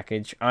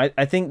package.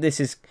 I think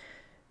this is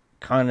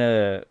kind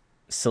of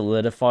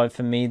solidified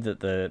for me that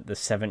the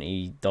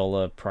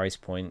 $70 price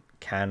point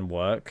can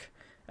work,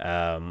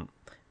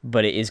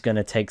 but it is going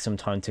to take some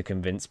time to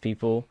convince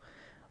people.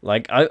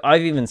 Like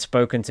I've even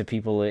spoken to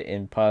people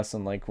in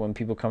person, like when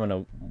people come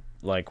in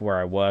like where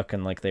I work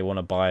and like they want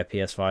to buy a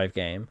PS5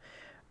 game,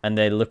 and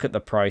they look at the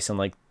price and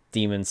like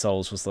Demon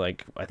Souls was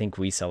like, I think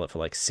we sell it for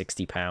like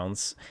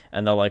 £60,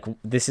 and they're like,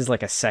 this is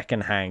like a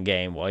second-hand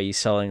game, why are you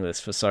selling this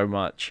for so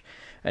much?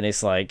 And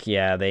it's like,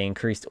 yeah, they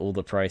increased all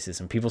the prices,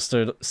 and people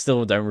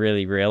still don't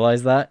really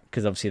realize that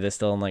because obviously they're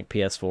still on like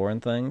PS4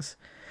 and things.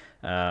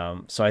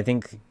 So I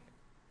think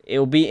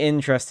it'll be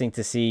interesting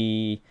to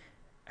see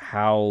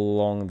how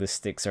long this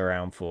sticks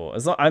around for.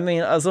 As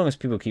long as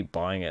people keep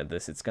buying it,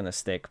 it's gonna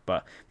stick.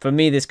 But for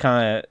me, this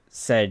kind of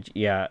said,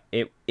 yeah,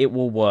 it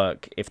will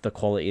work if the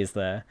quality is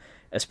there,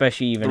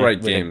 especially even The right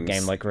with a games.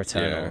 game like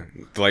Returnal.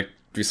 Yeah. Like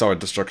we saw with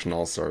Destruction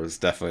All Stars,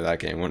 definitely that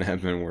game wouldn't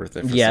have been worth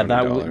it for Yeah,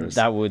 $70.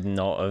 that would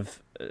not have,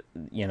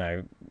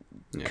 Yeah.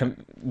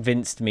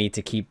 convinced me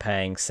to keep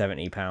paying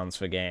 £70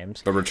 for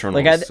games. But Returnal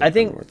Like, is I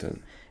think worth it.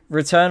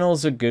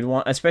 Returnal's a good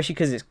one, especially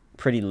because it's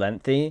pretty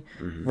lengthy.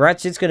 Mm-hmm.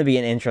 Ratchet's going to be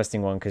an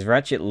interesting one because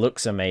Ratchet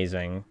looks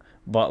amazing,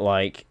 but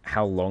like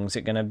how long's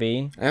it gonna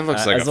be? It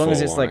looks like a As long as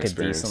full it's on like a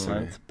experience decent to me.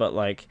 length, but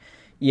like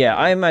yeah,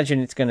 I imagine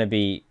it's gonna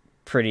be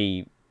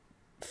pretty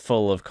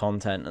full of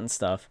content and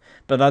stuff.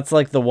 But that's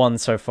like the one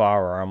so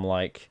far where I'm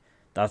like,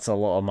 that's a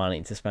lot of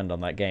money to spend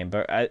on that game.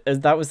 But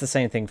that was the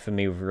same thing for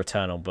me with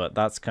Returnal. But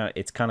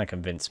it's kind of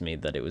convinced me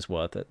that it was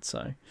worth it.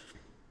 So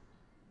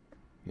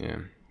Yeah.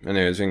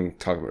 Anyways, we can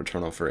talk about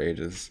Returnal for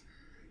ages.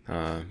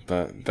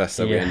 But best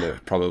that we end yeah,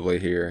 it probably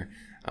here.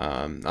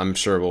 I'm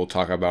sure we'll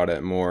talk about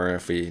it more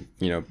if we,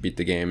 beat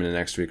the game in the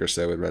next week or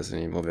so with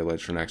Resident Evil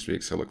Village for next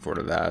week. So look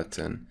forward to that.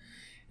 And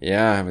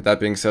yeah, with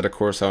that being said, of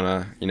course, I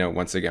want to,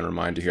 once again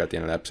remind you here at the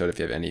end of the episode, if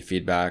you have any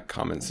feedback,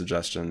 comments,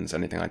 suggestions,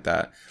 anything like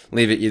that,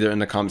 leave it either in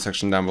the comment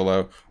section down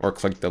below or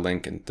click the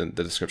link in the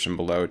description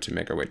below to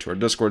make our way to our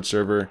Discord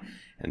server.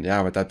 And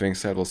yeah, with that being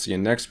said, we'll see you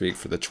next week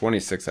for the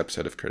 26th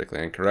episode of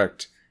Critically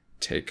Incorrect.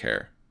 Take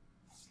care.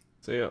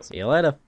 See ya. see you later.